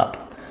pick them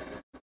up.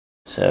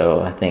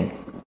 So I think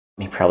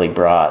he probably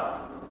brought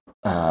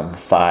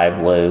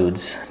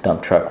 5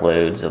 dump truck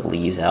loads of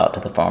leaves out to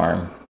the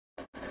farm.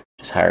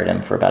 Just hired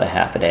him for about a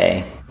half a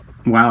day.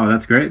 Wow,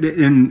 that's great.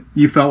 And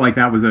you felt like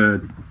that was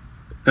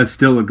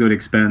still a good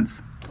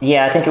expense?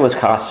 Yeah, I think it was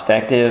cost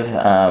effective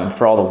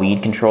for all the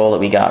weed control that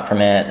we got from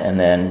it, and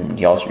then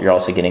you're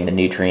also getting the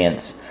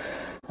nutrients.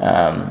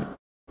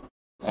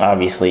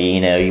 Obviously,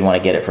 you want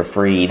to get it for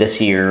free.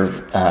 This year,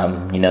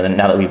 now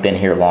that we've been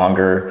here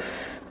longer,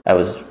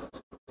 I've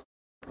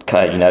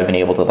been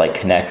able to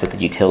connect with the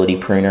utility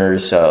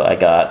pruners, so I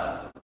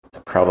got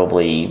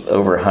probably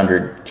over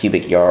 100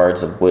 cubic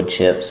yards of wood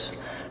chips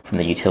from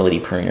the utility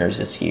pruners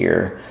this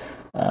year.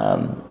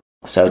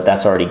 So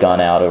that's already gone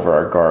out over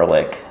our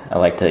garlic. I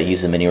like to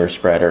use a manure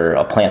spreader.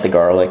 I'll plant the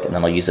garlic, and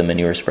then I'll use a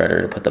manure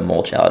spreader to put the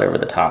mulch out over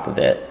the top of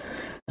it,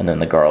 and then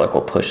the garlic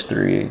will push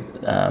through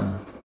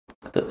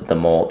the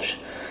mulch.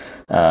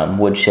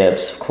 Wood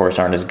chips, of course,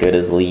 aren't as good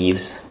as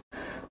leaves.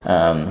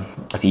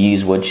 If you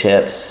use wood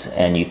chips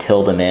and you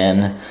till them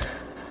in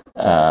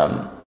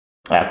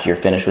after you're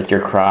finished with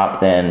your crop,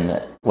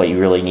 then what you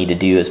really need to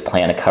do is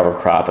plant a cover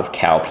crop of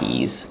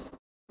cowpeas.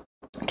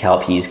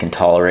 Cowpeas can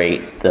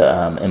tolerate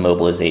the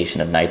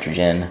immobilization of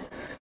nitrogen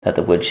that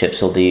the wood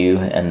chips will do,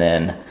 and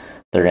then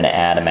they're going to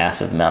add a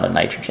massive amount of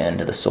nitrogen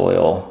to the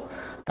soil,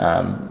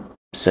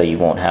 so you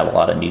won't have a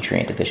lot of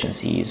nutrient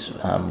deficiencies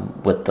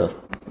with the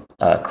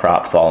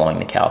crop following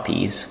the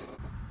cowpeas.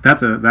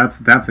 That's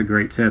a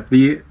great tip.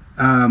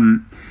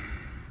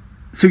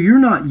 So you're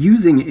not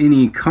using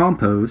any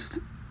compost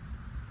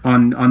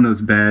on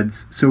those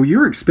beds. So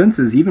your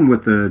expenses, even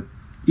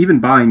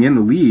buying in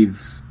the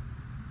leaves,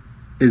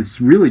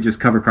 is really just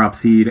cover crop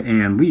seed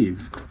and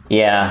leaves.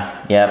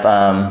 Yeah. Yep.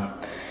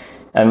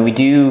 I mean, we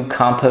do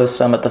compost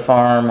some at the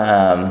farm,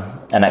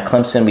 and at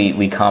Clemson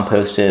we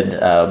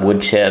composted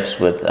wood chips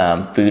with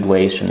food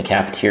waste from the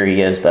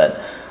cafeterias,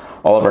 but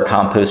all of our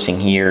composting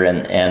here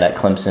and at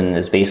Clemson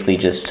is basically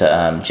just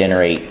to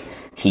generate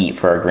heat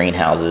for our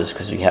greenhouses,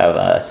 because we have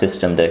a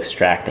system to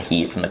extract the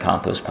heat from the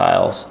compost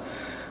piles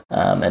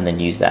and then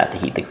use that to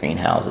heat the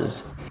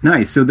greenhouses.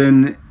 Nice. So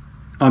then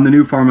on the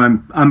new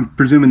farm, I'm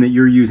presuming that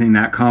you're using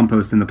that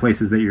compost in the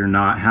places that you're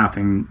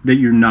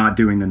not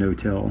doing the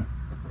no-till.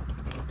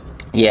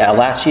 Yeah,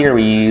 last year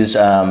we used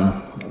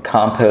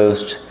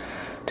compost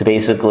to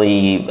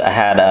basically,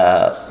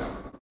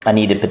 I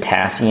needed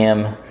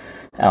potassium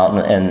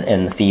out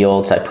in the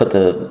fields. I put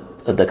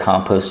the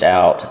compost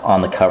out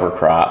on the cover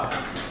crop,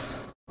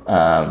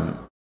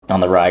 on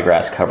the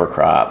ryegrass cover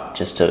crop,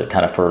 just to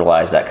kind of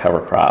fertilize that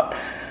cover crop.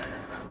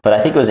 But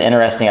I think it was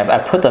interesting. I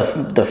put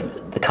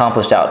the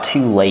compost out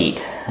too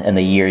late in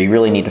the year. You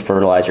really need to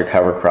fertilize your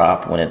cover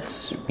crop when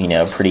it's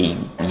pretty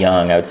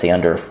young. I would say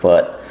under a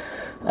foot,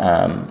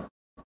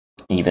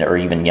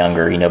 even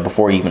younger.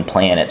 Before you even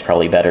plant it, it's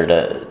probably better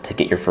to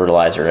get your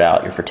fertilizer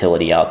out, your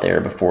fertility out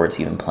there before it's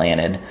even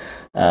planted.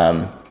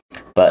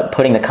 But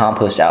putting the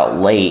compost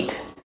out late,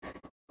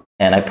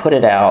 and I put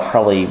it out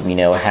probably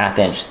a half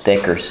inch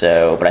thick or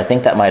so, but I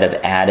think that might have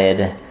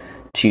added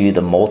to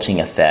the mulching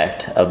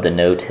effect of the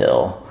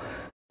no-till,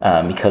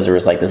 because there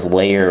was like this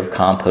layer of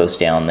compost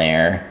down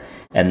there,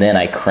 and then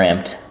I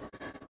crimped.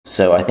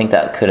 So I think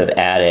that could have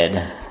added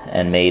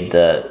and made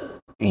the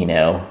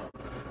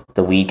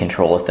weed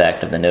control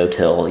effect of the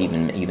no-till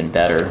even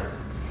better.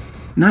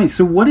 Nice.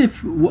 So what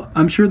if,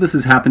 I'm sure this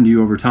has happened to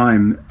you over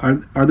time,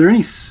 are there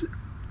any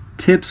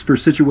tips for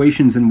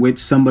situations in which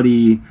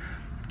somebody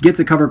gets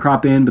a cover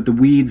crop in, but the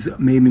weeds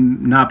may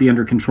not be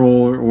under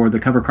control, or the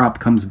cover crop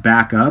comes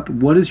back up?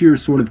 What is your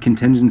sort of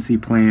contingency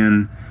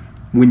plan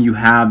when you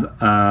have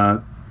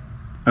a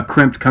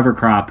crimped cover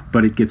crop,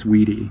 but it gets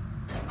weedy?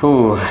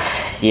 Ooh,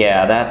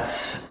 yeah,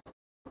 that's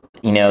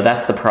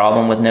the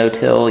problem with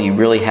no-till. You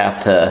really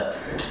have to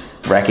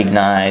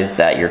recognize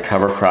that your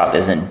cover crop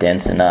isn't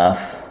dense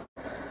enough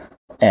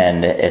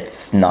and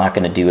it's not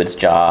going to do its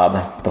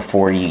job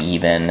before you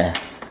even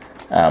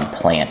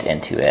plant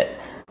into it.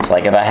 So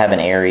like if I have an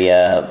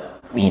area,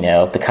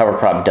 if the cover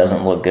crop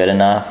doesn't look good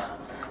enough,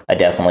 I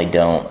definitely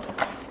don't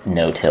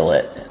no-till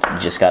it. You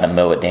just got to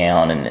mow it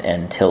down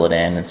and till it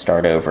in and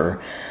start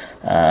over.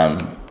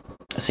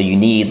 So you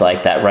need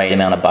like that right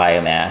amount of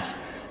biomass.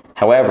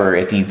 However,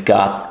 if you've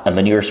got a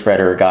manure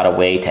spreader, got a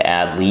way to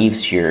add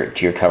leaves to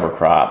your cover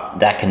crop,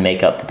 that can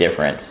make up the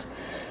difference.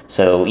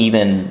 So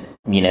even,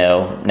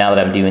 now that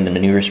I'm doing the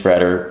manure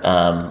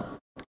spreader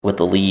with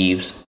the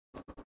leaves,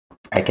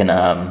 I can,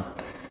 I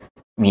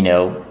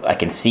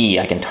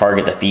can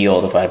target the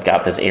field. If I've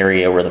got this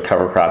area where the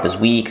cover crop is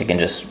weak, I can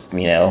just,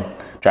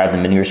 drive the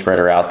manure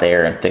spreader out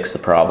there and fix the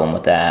problem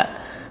with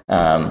that.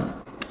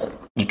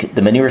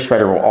 The manure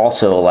spreader will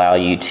also allow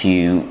you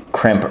to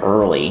crimp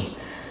early.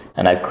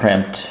 And I've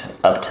crimped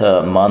up to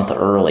a month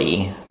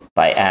early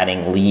by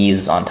adding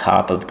leaves on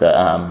top of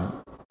the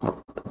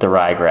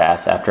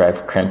ryegrass after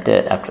I've crimped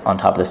it, on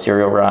top of the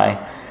cereal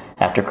rye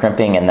after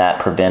crimping, and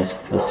that prevents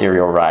the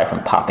cereal rye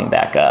from popping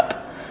back up.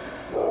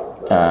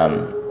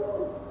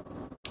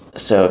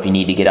 So if you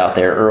need to get out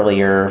there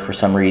earlier for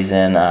some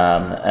reason,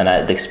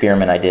 the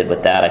experiment I did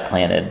with that, I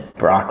planted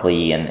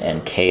broccoli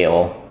and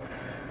kale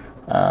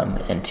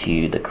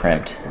into the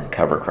crimped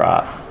cover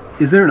crop.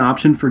 Is there an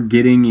option for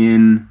getting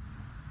in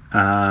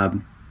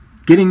earlier?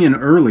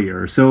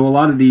 So a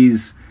lot of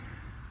these,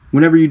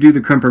 whenever you do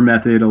the crimper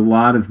method, a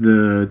lot of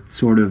the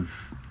sort of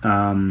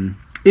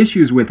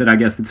issues with it, I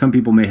guess, that some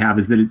people may have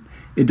is that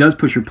it does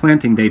push your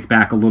planting dates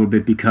back a little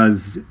bit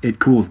because it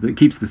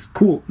keeps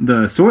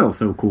the soil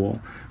so cool.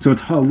 So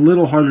it's a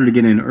little harder to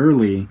get in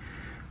early.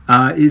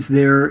 Is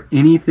there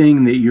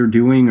anything that you're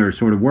doing or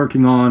sort of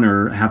working on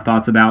or have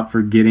thoughts about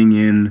for getting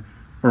in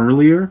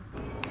earlier?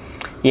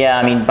 Yeah,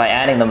 I mean, by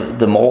adding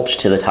the mulch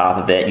to the top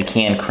of it, you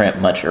can crimp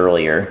much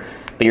earlier,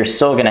 but you're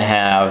still going to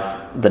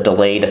have the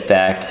delayed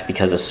effect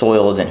because the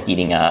soil isn't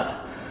heating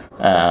up.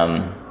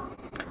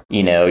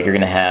 You're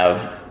going to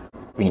have,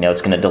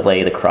 it's going to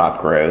delay the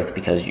crop growth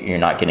because you're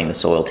not getting the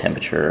soil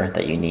temperature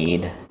that you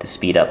need to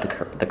speed up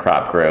the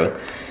crop growth.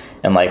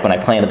 And like when I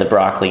planted the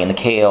broccoli and the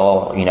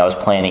kale, I was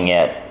planting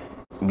it,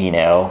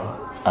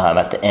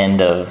 at the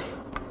end of,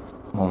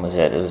 when was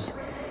it? It was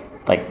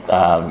like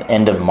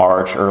end of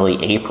March,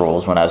 early April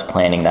is when I was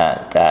planting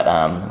that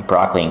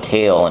broccoli and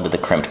kale into the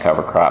crimped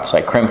cover crop. So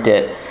I crimped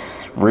it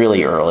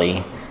really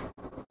early,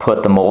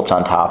 put the mulch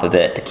on top of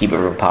it to keep it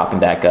from popping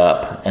back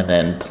up, and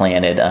then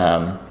planted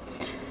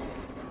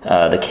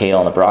the kale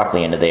and the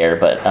broccoli into there.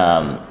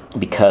 But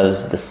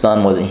because the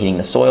sun wasn't heating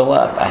the soil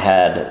up, I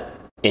had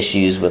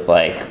issues with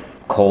like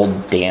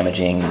cold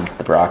damaging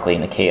the broccoli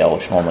and the kale,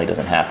 which normally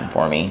doesn't happen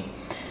for me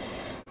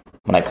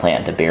when I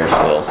plant into bare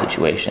soil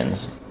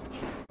situations.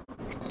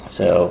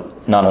 So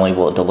not only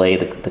will it delay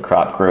the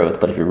crop growth,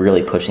 but if you're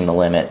really pushing the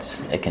limits,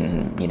 it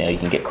can, you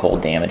can get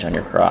cold damage on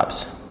your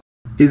crops.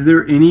 Is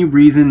there any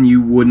reason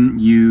you wouldn't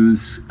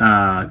use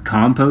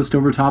compost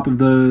over top of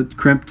the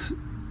crimped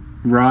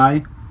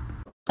rye?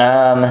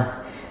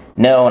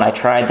 No, and I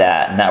tried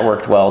that, and that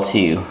worked well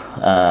too.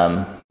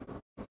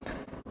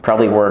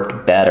 Probably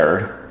worked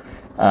better,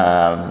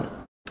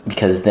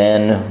 because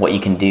then what you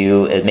can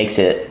do, it makes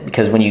it,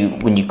 because when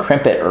you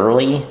crimp it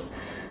early,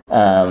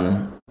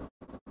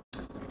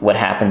 what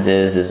happens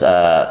is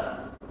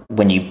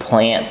when you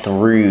plant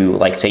through,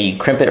 like say you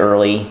crimp it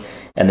early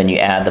and then you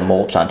add the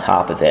mulch on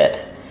top of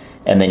it,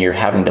 and then you're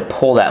having to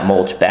pull that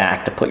mulch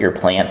back to put your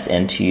plants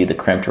into the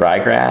crimped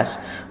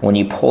ryegrass. When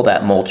you pull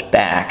that mulch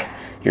back,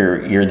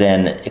 you're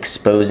then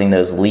exposing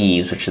those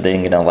leaves, which are then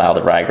going to allow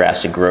the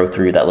ryegrass to grow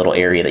through that little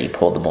area that you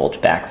pulled the mulch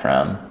back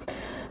from.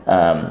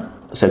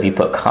 So if you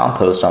put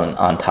compost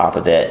on top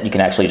of it, you can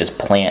actually just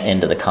plant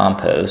into the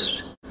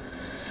compost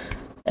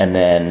and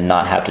then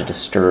not have to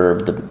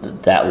disturb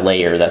that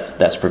layer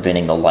that's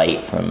preventing the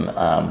light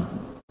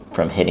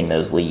from hitting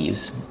those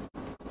leaves.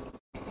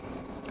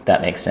 If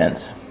that makes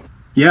sense.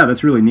 Yeah,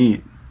 that's really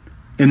neat.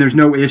 And there's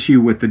no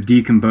issue with the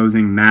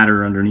decomposing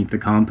matter underneath the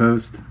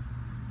compost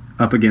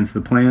up against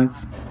the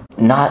plants?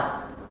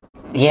 Not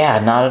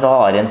at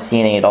all. I didn't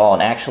see any at all.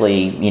 And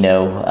actually,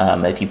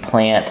 if you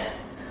plant,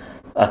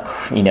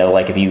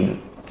 like if you,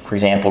 for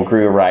example,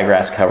 grew a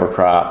ryegrass cover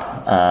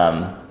crop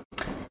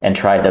and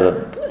tried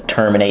to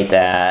terminate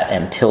that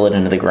and till it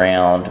into the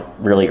ground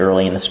really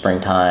early in the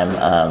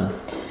springtime,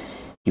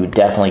 you would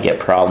definitely get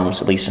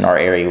problems, at least in our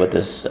area, with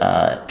this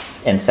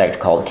insect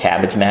called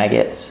cabbage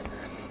maggots.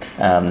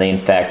 They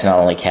infect not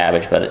only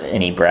cabbage, but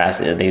any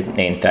brassica.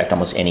 They infect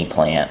almost any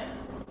plant.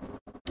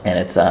 And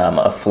it's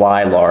a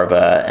fly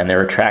larva, and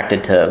they're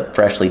attracted to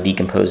freshly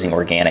decomposing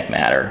organic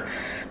matter.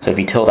 So if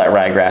you till that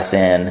ryegrass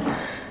in,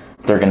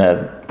 they're going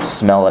to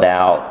smell it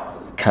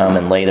out, come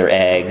and lay their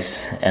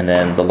eggs, and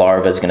then the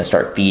larva is going to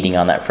start feeding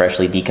on that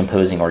freshly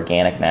decomposing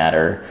organic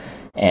matter,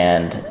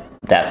 and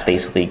that's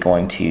basically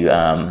going to,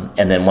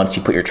 and then once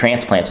you put your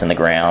transplants in the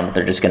ground,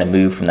 they're just going to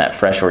move from that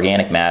fresh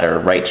organic matter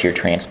right to your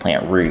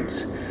transplant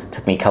roots. It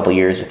took me a couple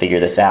years to figure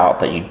this out,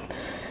 but you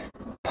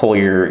pull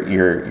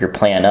your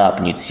plant up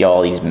and you'd see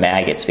all these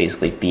maggots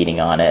basically feeding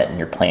on it, and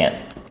your plant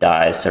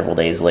dies several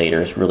days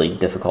later. It's really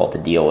difficult to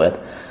deal with.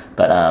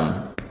 But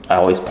I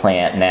always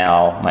plant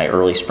now my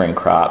early spring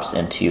crops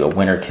into a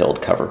winter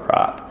killed cover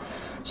crop.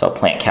 So I'll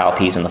plant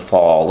cowpeas in the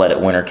fall, let it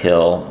winter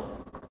kill,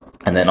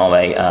 and then all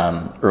my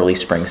early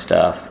spring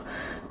stuff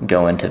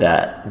go into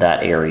that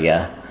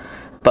area.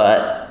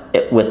 But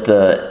with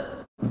the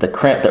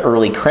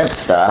early crimp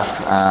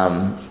stuff,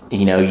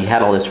 you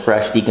had all this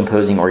fresh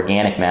decomposing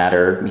organic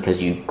matter because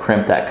you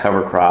crimped that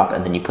cover crop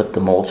and then you put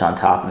the mulch on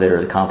top of it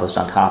or the compost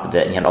on top of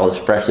it, and you had all this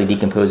freshly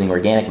decomposing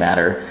organic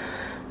matter,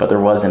 but there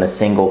wasn't a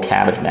single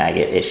cabbage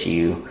maggot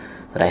issue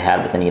that I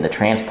had with any of the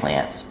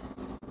transplants.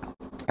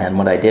 And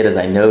what I did is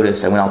I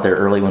went out there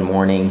early one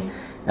morning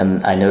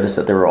and I noticed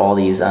that there were all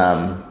these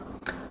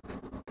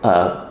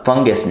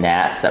fungus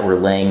gnats that were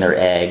laying their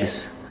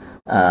eggs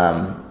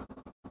in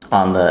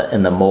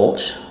the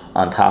mulch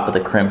on top of the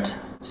crimped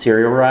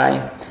cereal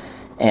rye.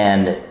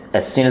 And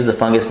as soon as the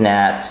fungus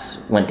gnats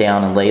went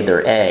down and laid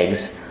their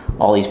eggs,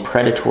 all these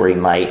predatory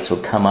mites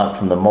would come up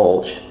from the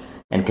mulch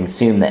and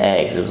consume the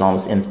eggs. It was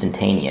almost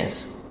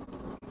instantaneous.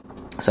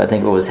 So I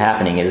think what was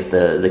happening is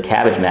the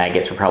cabbage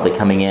maggots were probably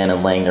coming in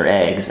and laying their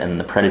eggs, and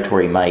the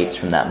predatory mites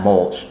from that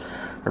mulch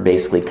are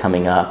basically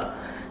coming up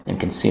and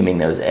consuming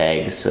those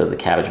eggs, so the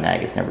cabbage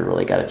maggots never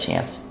really got a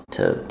chance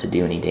to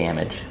do any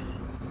damage.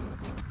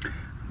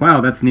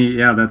 Wow, that's neat.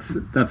 Yeah,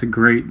 that's a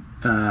great.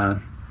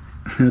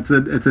 It's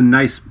a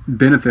nice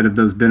benefit of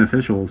those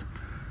beneficials.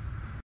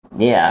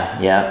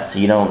 Yeah. So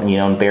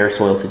in bare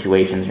soil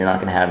situations, you're not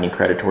going to have any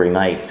predatory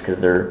mites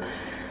because the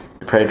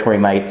predatory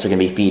mites are going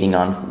to be feeding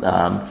on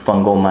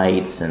fungal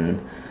mites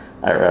and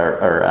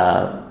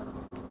they're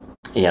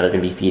going to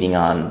be feeding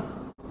on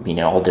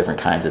all different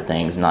kinds of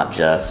things, not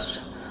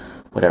just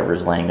whatever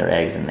is laying their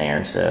eggs in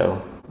there.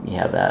 So you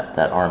have that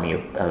army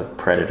of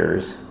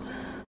predators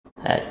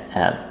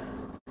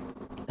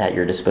at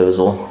your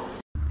disposal.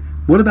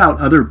 What about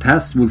other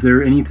pests? Was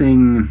there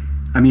anything,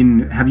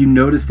 have you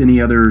noticed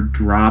any other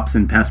drops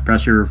in pest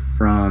pressure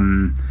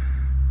from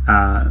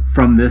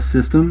this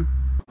system?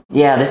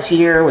 Yeah, this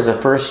year was the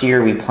first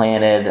year we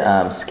planted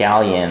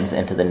scallions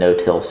into the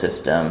no-till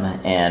system.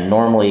 And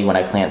normally when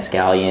I plant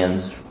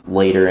scallions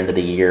later into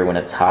the year when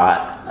it's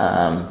hot,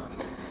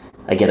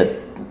 I get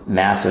a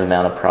massive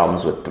amount of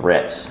problems with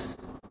thrips.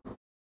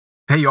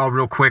 Hey y'all,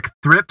 real quick.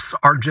 Thrips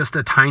are just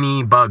a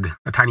tiny bug,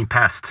 a tiny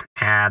pest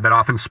that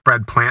often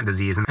spread plant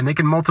disease, and they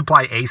can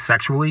multiply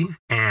asexually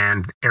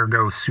and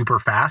ergo super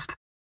fast.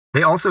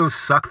 They also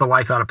suck the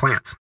life out of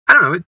plants. I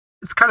don't know,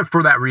 it's kind of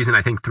for that reason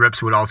I think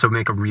thrips would also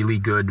make a really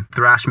good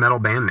thrash metal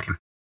band name.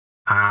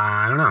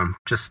 I don't know,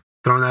 just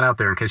throwing that out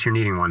there in case you're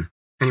needing one.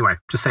 Anyway,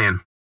 just saying.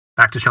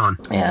 Back to Shawn.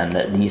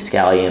 And these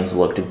scallions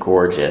looked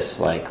gorgeous,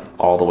 like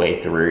all the way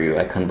through.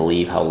 I couldn't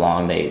believe how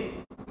long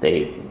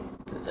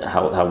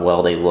how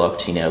well they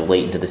looked,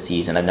 late into the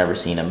season. I've never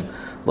seen them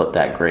look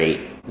that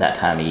great that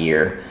time of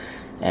year.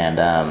 And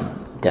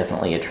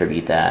definitely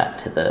attribute that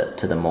to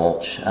the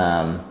mulch.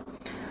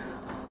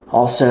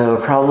 Also,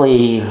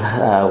 probably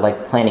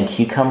like planting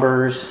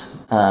cucumbers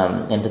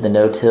into the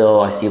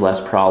no-till. I see less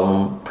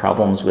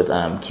problems with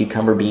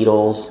cucumber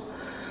beetles.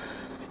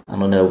 I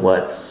don't know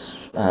what's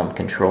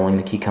controlling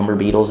the cucumber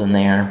beetles in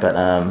there, but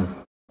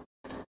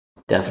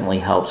definitely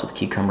helps with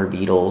cucumber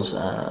beetles.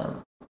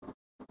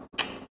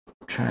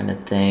 Trying to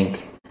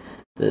think.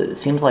 It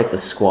seems like the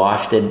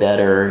squash did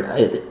better.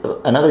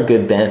 Another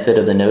good benefit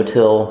of the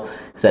no-till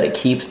is that it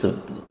keeps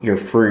your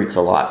fruits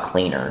a lot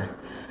cleaner.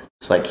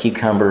 It's like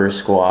cucumbers,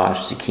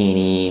 squash,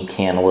 zucchini,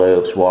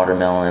 cantaloupes,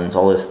 watermelons,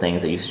 all those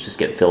things that used to just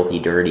get filthy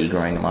dirty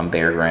growing them on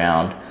bare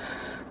ground.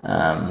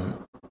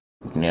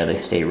 They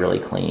stay really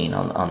clean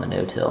on the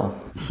no-till.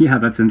 Yeah,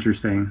 that's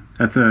interesting.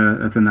 That's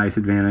a nice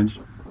advantage.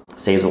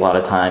 Saves a lot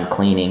of time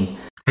cleaning.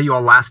 Hey, you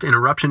all, last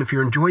interruption. If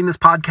you're enjoying this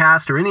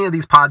podcast or any of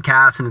these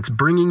podcasts and it's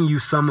bringing you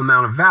some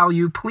amount of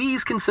value,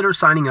 please consider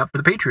signing up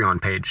for the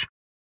Patreon page.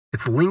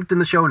 It's linked in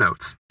the show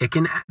notes. It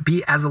can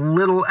be as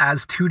little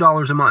as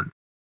 $2 a month.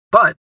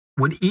 But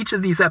when each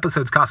of these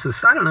episodes costs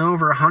us,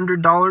 over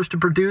 $100 to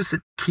produce,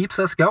 it keeps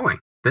us going.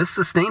 This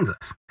sustains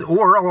us.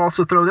 Or I'll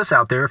also throw this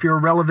out there. If you're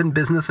a relevant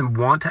business and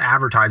want to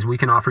advertise, we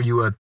can offer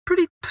you a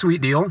pretty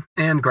sweet deal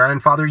and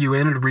grandfather you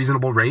in at a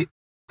reasonable rate.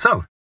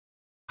 So,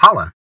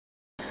 holla.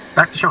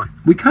 Back to Shawn.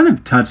 We kind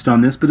of touched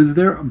on this, but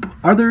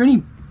are there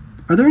any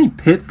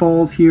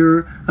pitfalls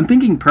here? I'm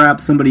thinking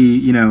perhaps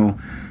somebody,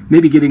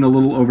 maybe getting a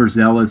little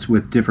overzealous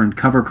with different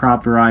cover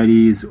crop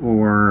varieties,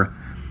 or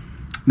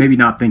maybe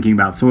not thinking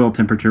about soil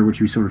temperature, which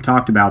we sort of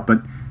talked about.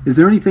 But is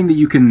there anything that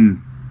you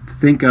can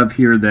think of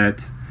here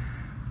that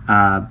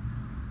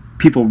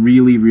people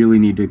really, really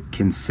need to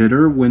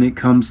consider when it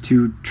comes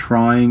to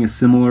trying a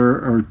similar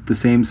or the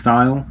same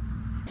style?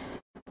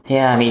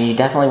 Yeah, you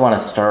definitely want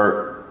to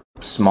start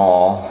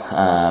small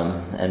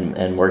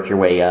and work your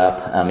way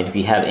up. If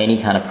you have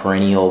any kind of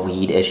perennial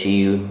weed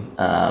issue,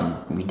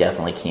 you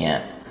definitely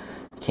can't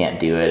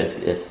do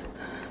it.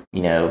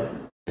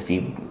 If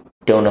you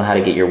don't know how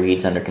to get your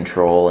weeds under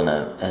control in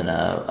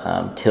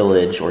a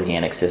tillage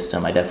organic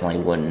system, I definitely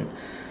wouldn't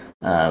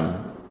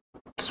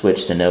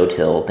switch to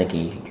no-till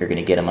thinking you're going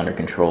to get them under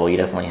control. You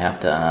definitely have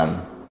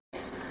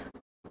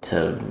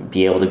to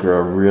be able to grow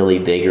a really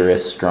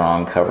vigorous,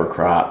 strong cover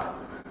crop.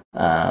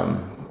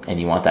 And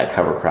you want that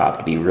cover crop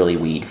to be really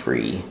weed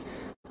free.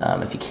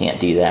 If you can't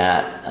do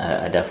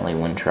that, I definitely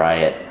wouldn't try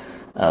it.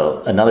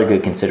 Another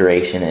good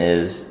consideration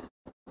is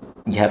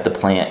you have to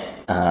plant,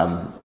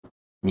 a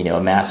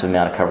massive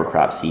amount of cover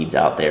crop seeds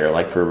out there.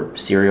 Like for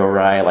cereal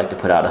rye, I like to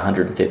put out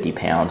 150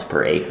 pounds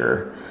per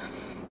acre.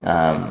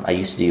 I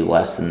used to do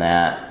less than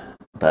that,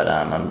 but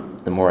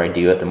the more I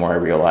do it, the more I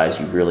realize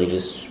you really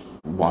just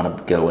want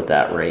to go with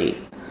that rate.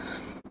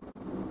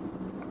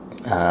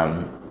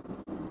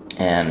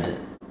 And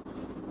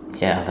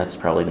yeah, that's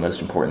probably the most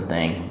important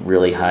thing.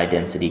 Really high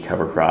density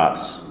cover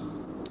crops.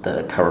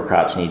 The cover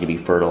crops need to be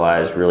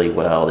fertilized really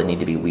well. They need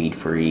to be weed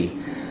free.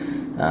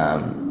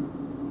 I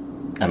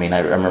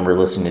remember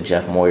listening to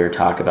Jeff Moyer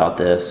talk about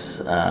this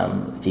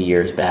a few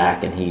years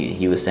back, and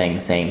he was saying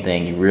the same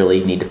thing. You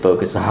really need to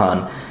focus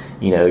on,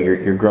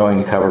 you're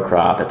growing a cover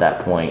crop at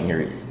that point, and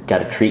you got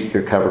to treat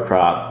your cover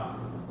crop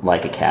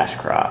like a cash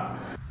crop.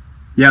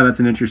 Yeah, that's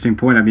an interesting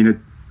point.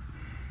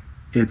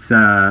 It's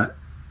going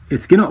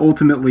to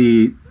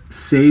ultimately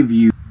save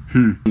you,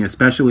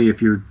 especially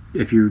if you're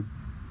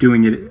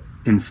doing it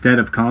instead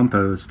of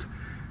compost,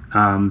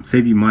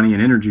 save you money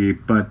and energy,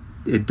 but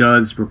it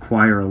does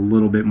require a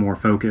little bit more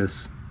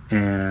focus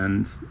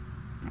and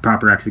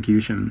proper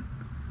execution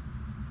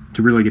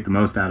to really get the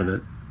most out of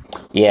it.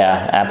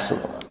 Yeah,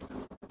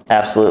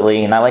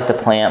 absolutely. And I like to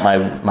plant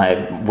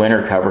my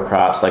winter cover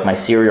crops, like my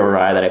cereal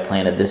rye that I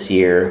planted this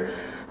year.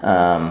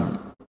 That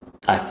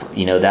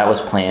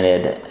was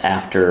planted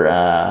after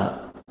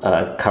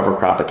a cover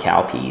crop of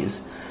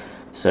cowpeas.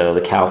 So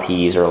the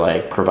cowpeas are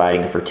like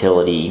providing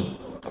fertility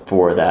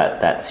for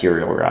that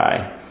cereal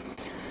rye.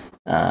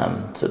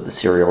 So the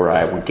cereal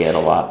rye would get a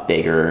lot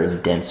bigger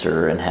and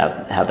denser and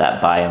have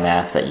that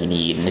biomass that you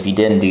need. And if you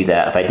didn't do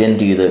that, if I didn't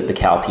do the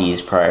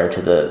cowpeas prior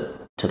to the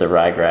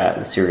ryegrass,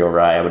 the cereal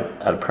rye,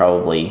 I would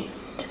probably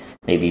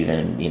maybe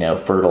even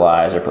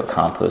fertilize or put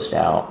compost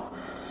out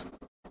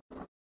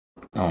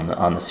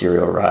on the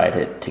cereal rye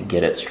to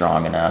get it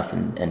strong enough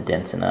and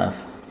dense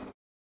enough.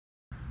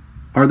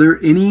 Are there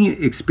any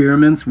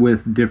experiments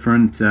with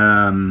different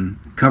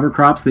cover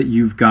crops that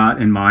you've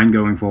got in mind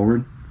going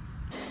forward?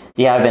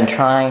 Yeah, I've been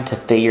trying to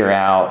figure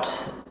out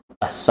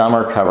a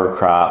summer cover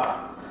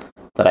crop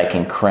that I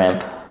can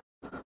crimp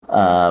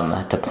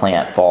to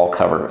plant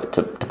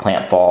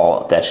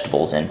fall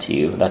vegetables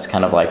into. That's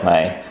kind of like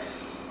my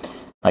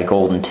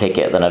golden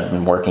ticket that I've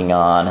been working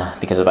on,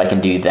 because if I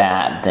can do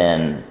that,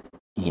 then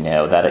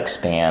that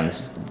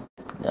expands,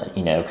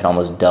 can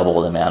almost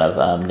double the amount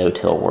of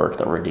no-till work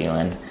that we're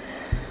doing.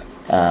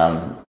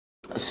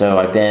 So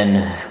I've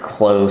been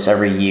close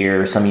every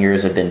year. Some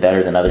years have been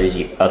better than other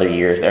years.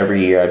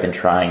 Every year I've been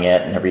trying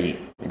it, and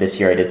this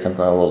year I did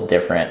something a little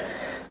different.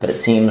 But it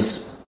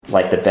seems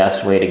like the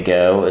best way to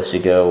go is to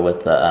go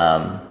with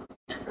the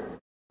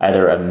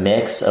either a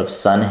mix of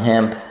sun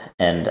hemp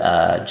and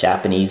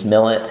Japanese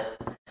millet.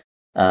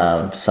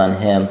 Sun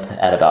hemp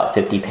at about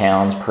 50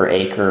 pounds per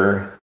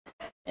acre,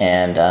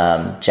 and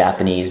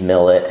Japanese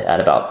millet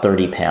at about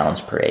 30 pounds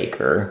per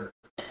acre,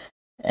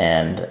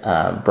 and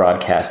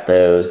broadcast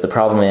those. The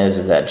problem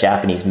is that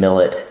Japanese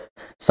millet,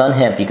 sun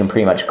hemp, you can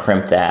pretty much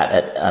crimp that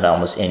at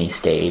almost any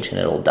stage and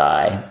it'll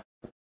die.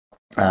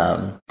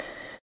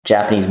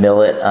 Japanese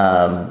millet,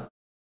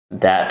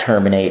 that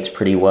terminates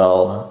pretty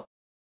well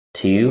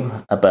too,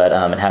 but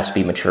it has to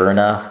be mature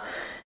enough.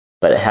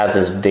 But it has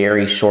this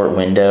very short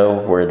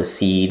window where the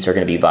seeds are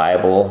going to be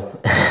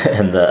viable,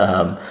 and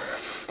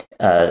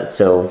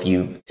so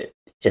and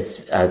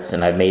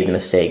I've made the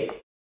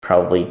mistake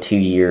probably 2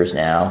 years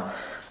now,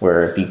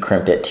 where if you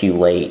crimp it too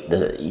late,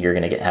 you're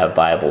going to have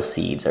viable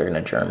seeds that are going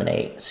to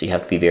germinate. So you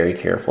have to be very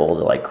careful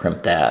to like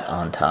crimp that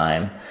on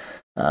time.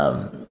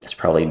 It's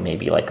probably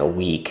maybe like a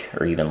week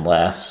or even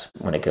less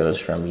when it goes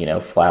from,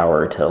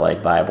 flower to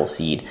like viable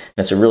seed. And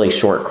it's a really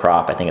short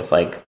crop. I think it's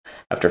like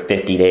after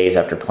 50 days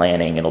after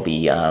planting, it'll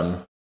be,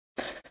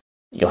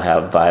 you'll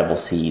have viable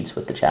seeds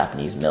with the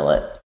Japanese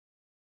millet.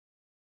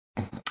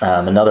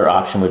 Another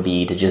option would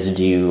be to just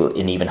do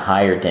an even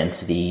higher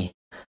density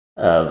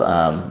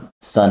of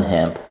sun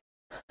hemp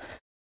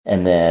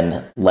and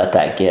then let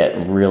that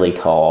get really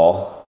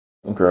tall,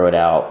 grow it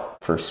out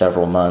for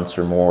several months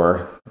or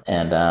more,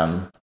 and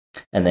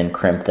then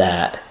crimp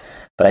that.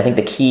 But I think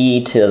the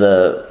key to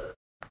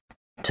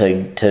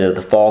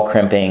the fall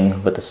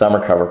crimping with the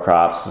summer cover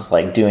crops is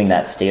like doing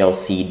that stale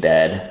seed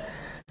bed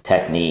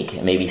technique,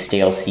 and maybe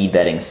stale seed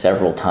bedding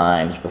several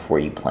times before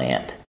you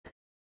plant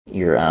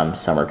your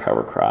summer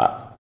cover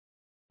crop.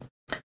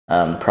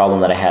 The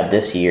problem that I had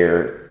this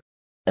year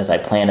is I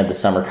planted the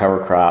summer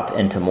cover crop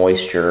into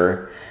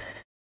moisture,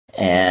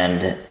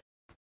 and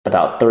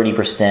about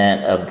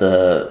 30% of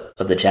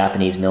the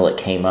Japanese millet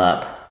came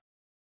up,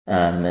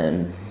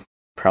 and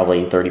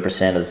probably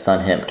 30% of the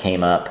sun hemp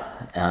came up,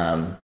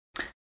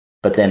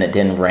 but then it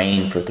didn't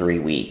rain for 3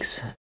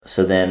 weeks.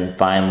 So then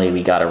finally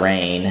we got a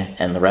rain,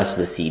 and the rest of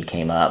the seed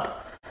came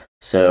up.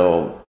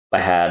 So I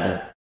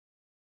had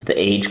the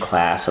age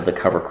class of the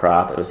cover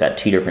crop. It was at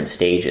 2 different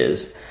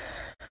stages,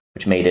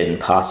 which made it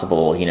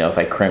impossible. If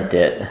I crimped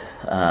it,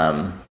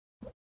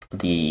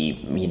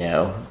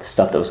 the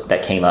stuff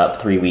that came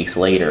up 3 weeks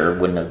later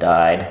wouldn't have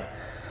died.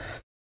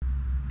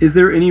 Is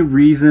there any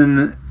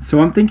reason? So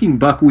I'm thinking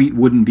buckwheat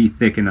wouldn't be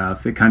thick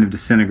enough. It kind of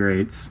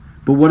disintegrates.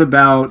 But what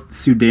about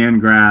Sudan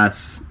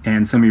grass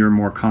and some of your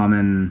more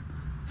common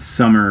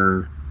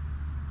summer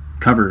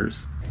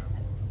covers?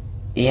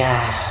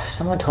 Yeah,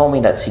 someone told me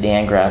that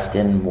Sudan grass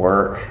didn't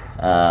work.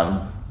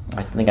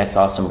 I think I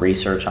saw some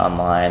research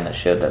online that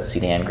showed that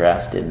Sudan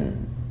grass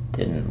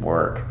didn't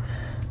work.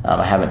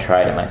 I haven't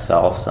tried it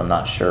myself, so I'm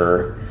not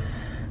sure.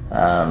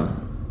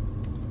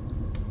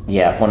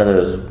 If one of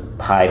those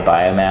high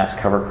biomass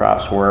cover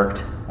crops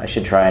worked, I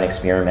should try an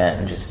experiment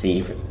and just see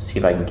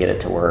if I can get it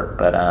to work.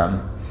 But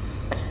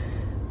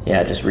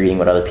just reading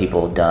what other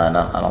people have done,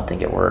 I don't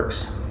think it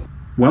works.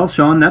 Well,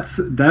 Shawn,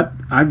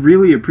 I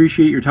really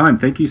appreciate your time.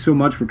 Thank you so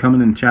much for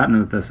coming and chatting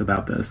with us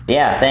about this.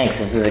 Yeah, thanks.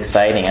 This is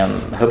exciting. I'm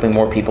hoping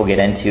more people get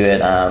into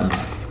it.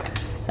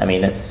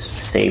 It's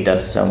saved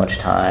us so much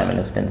time, and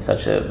it's been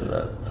such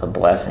a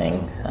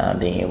blessing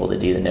being able to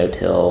do the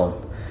no-till.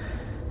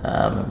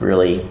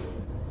 Really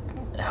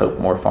hope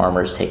more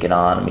farmers take it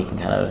on, and we can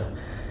kind of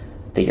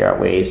figure out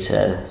ways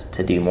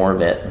to do more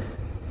of it.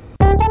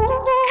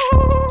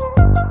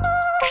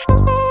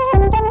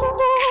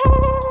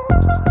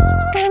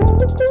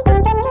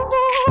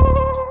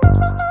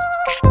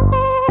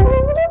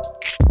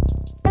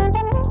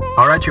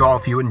 All right, you all,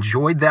 if you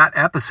enjoyed that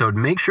episode,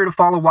 make sure to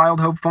follow Wild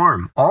Hope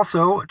Farm.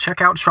 Also,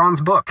 check out Shawn's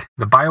book,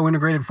 The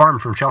Biointegrated Farm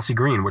from Chelsea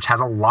Green, which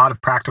has a lot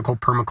of practical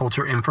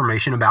permaculture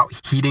information about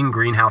heating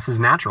greenhouses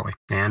naturally,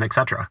 and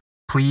etc.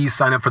 Please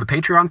sign up for the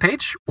Patreon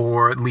page,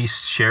 or at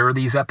least share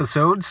these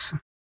episodes.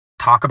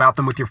 Talk about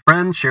them with your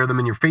friends, share them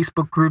in your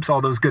Facebook groups,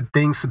 all those good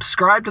things.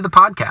 Subscribe to the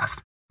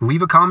podcast.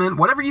 Leave a comment,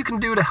 whatever you can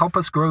do to help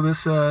us grow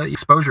this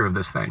exposure of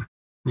this thing.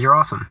 You're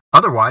awesome.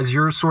 Otherwise,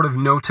 your sort of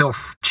no-till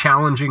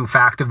challenging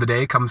fact of the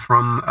day comes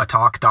from a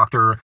talk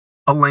Dr.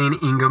 Elaine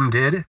Ingham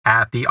did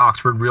at the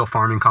Oxford Real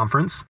Farming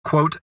Conference.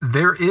 Quote,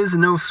 "There is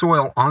no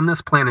soil on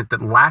this planet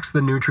that lacks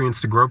the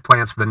nutrients to grow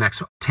plants for the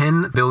next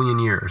 10 billion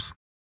years."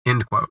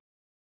 End quote.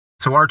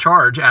 So our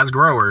charge as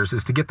growers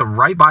is to get the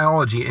right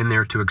biology in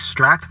there to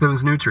extract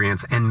those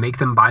nutrients and make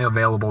them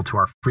bioavailable to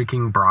our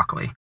freaking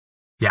broccoli.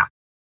 Yeah.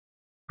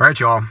 All right,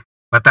 y'all.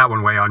 Let that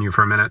one weigh on you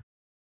for a minute.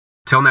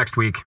 Till next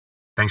week.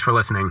 Thanks for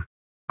listening.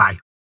 Bye.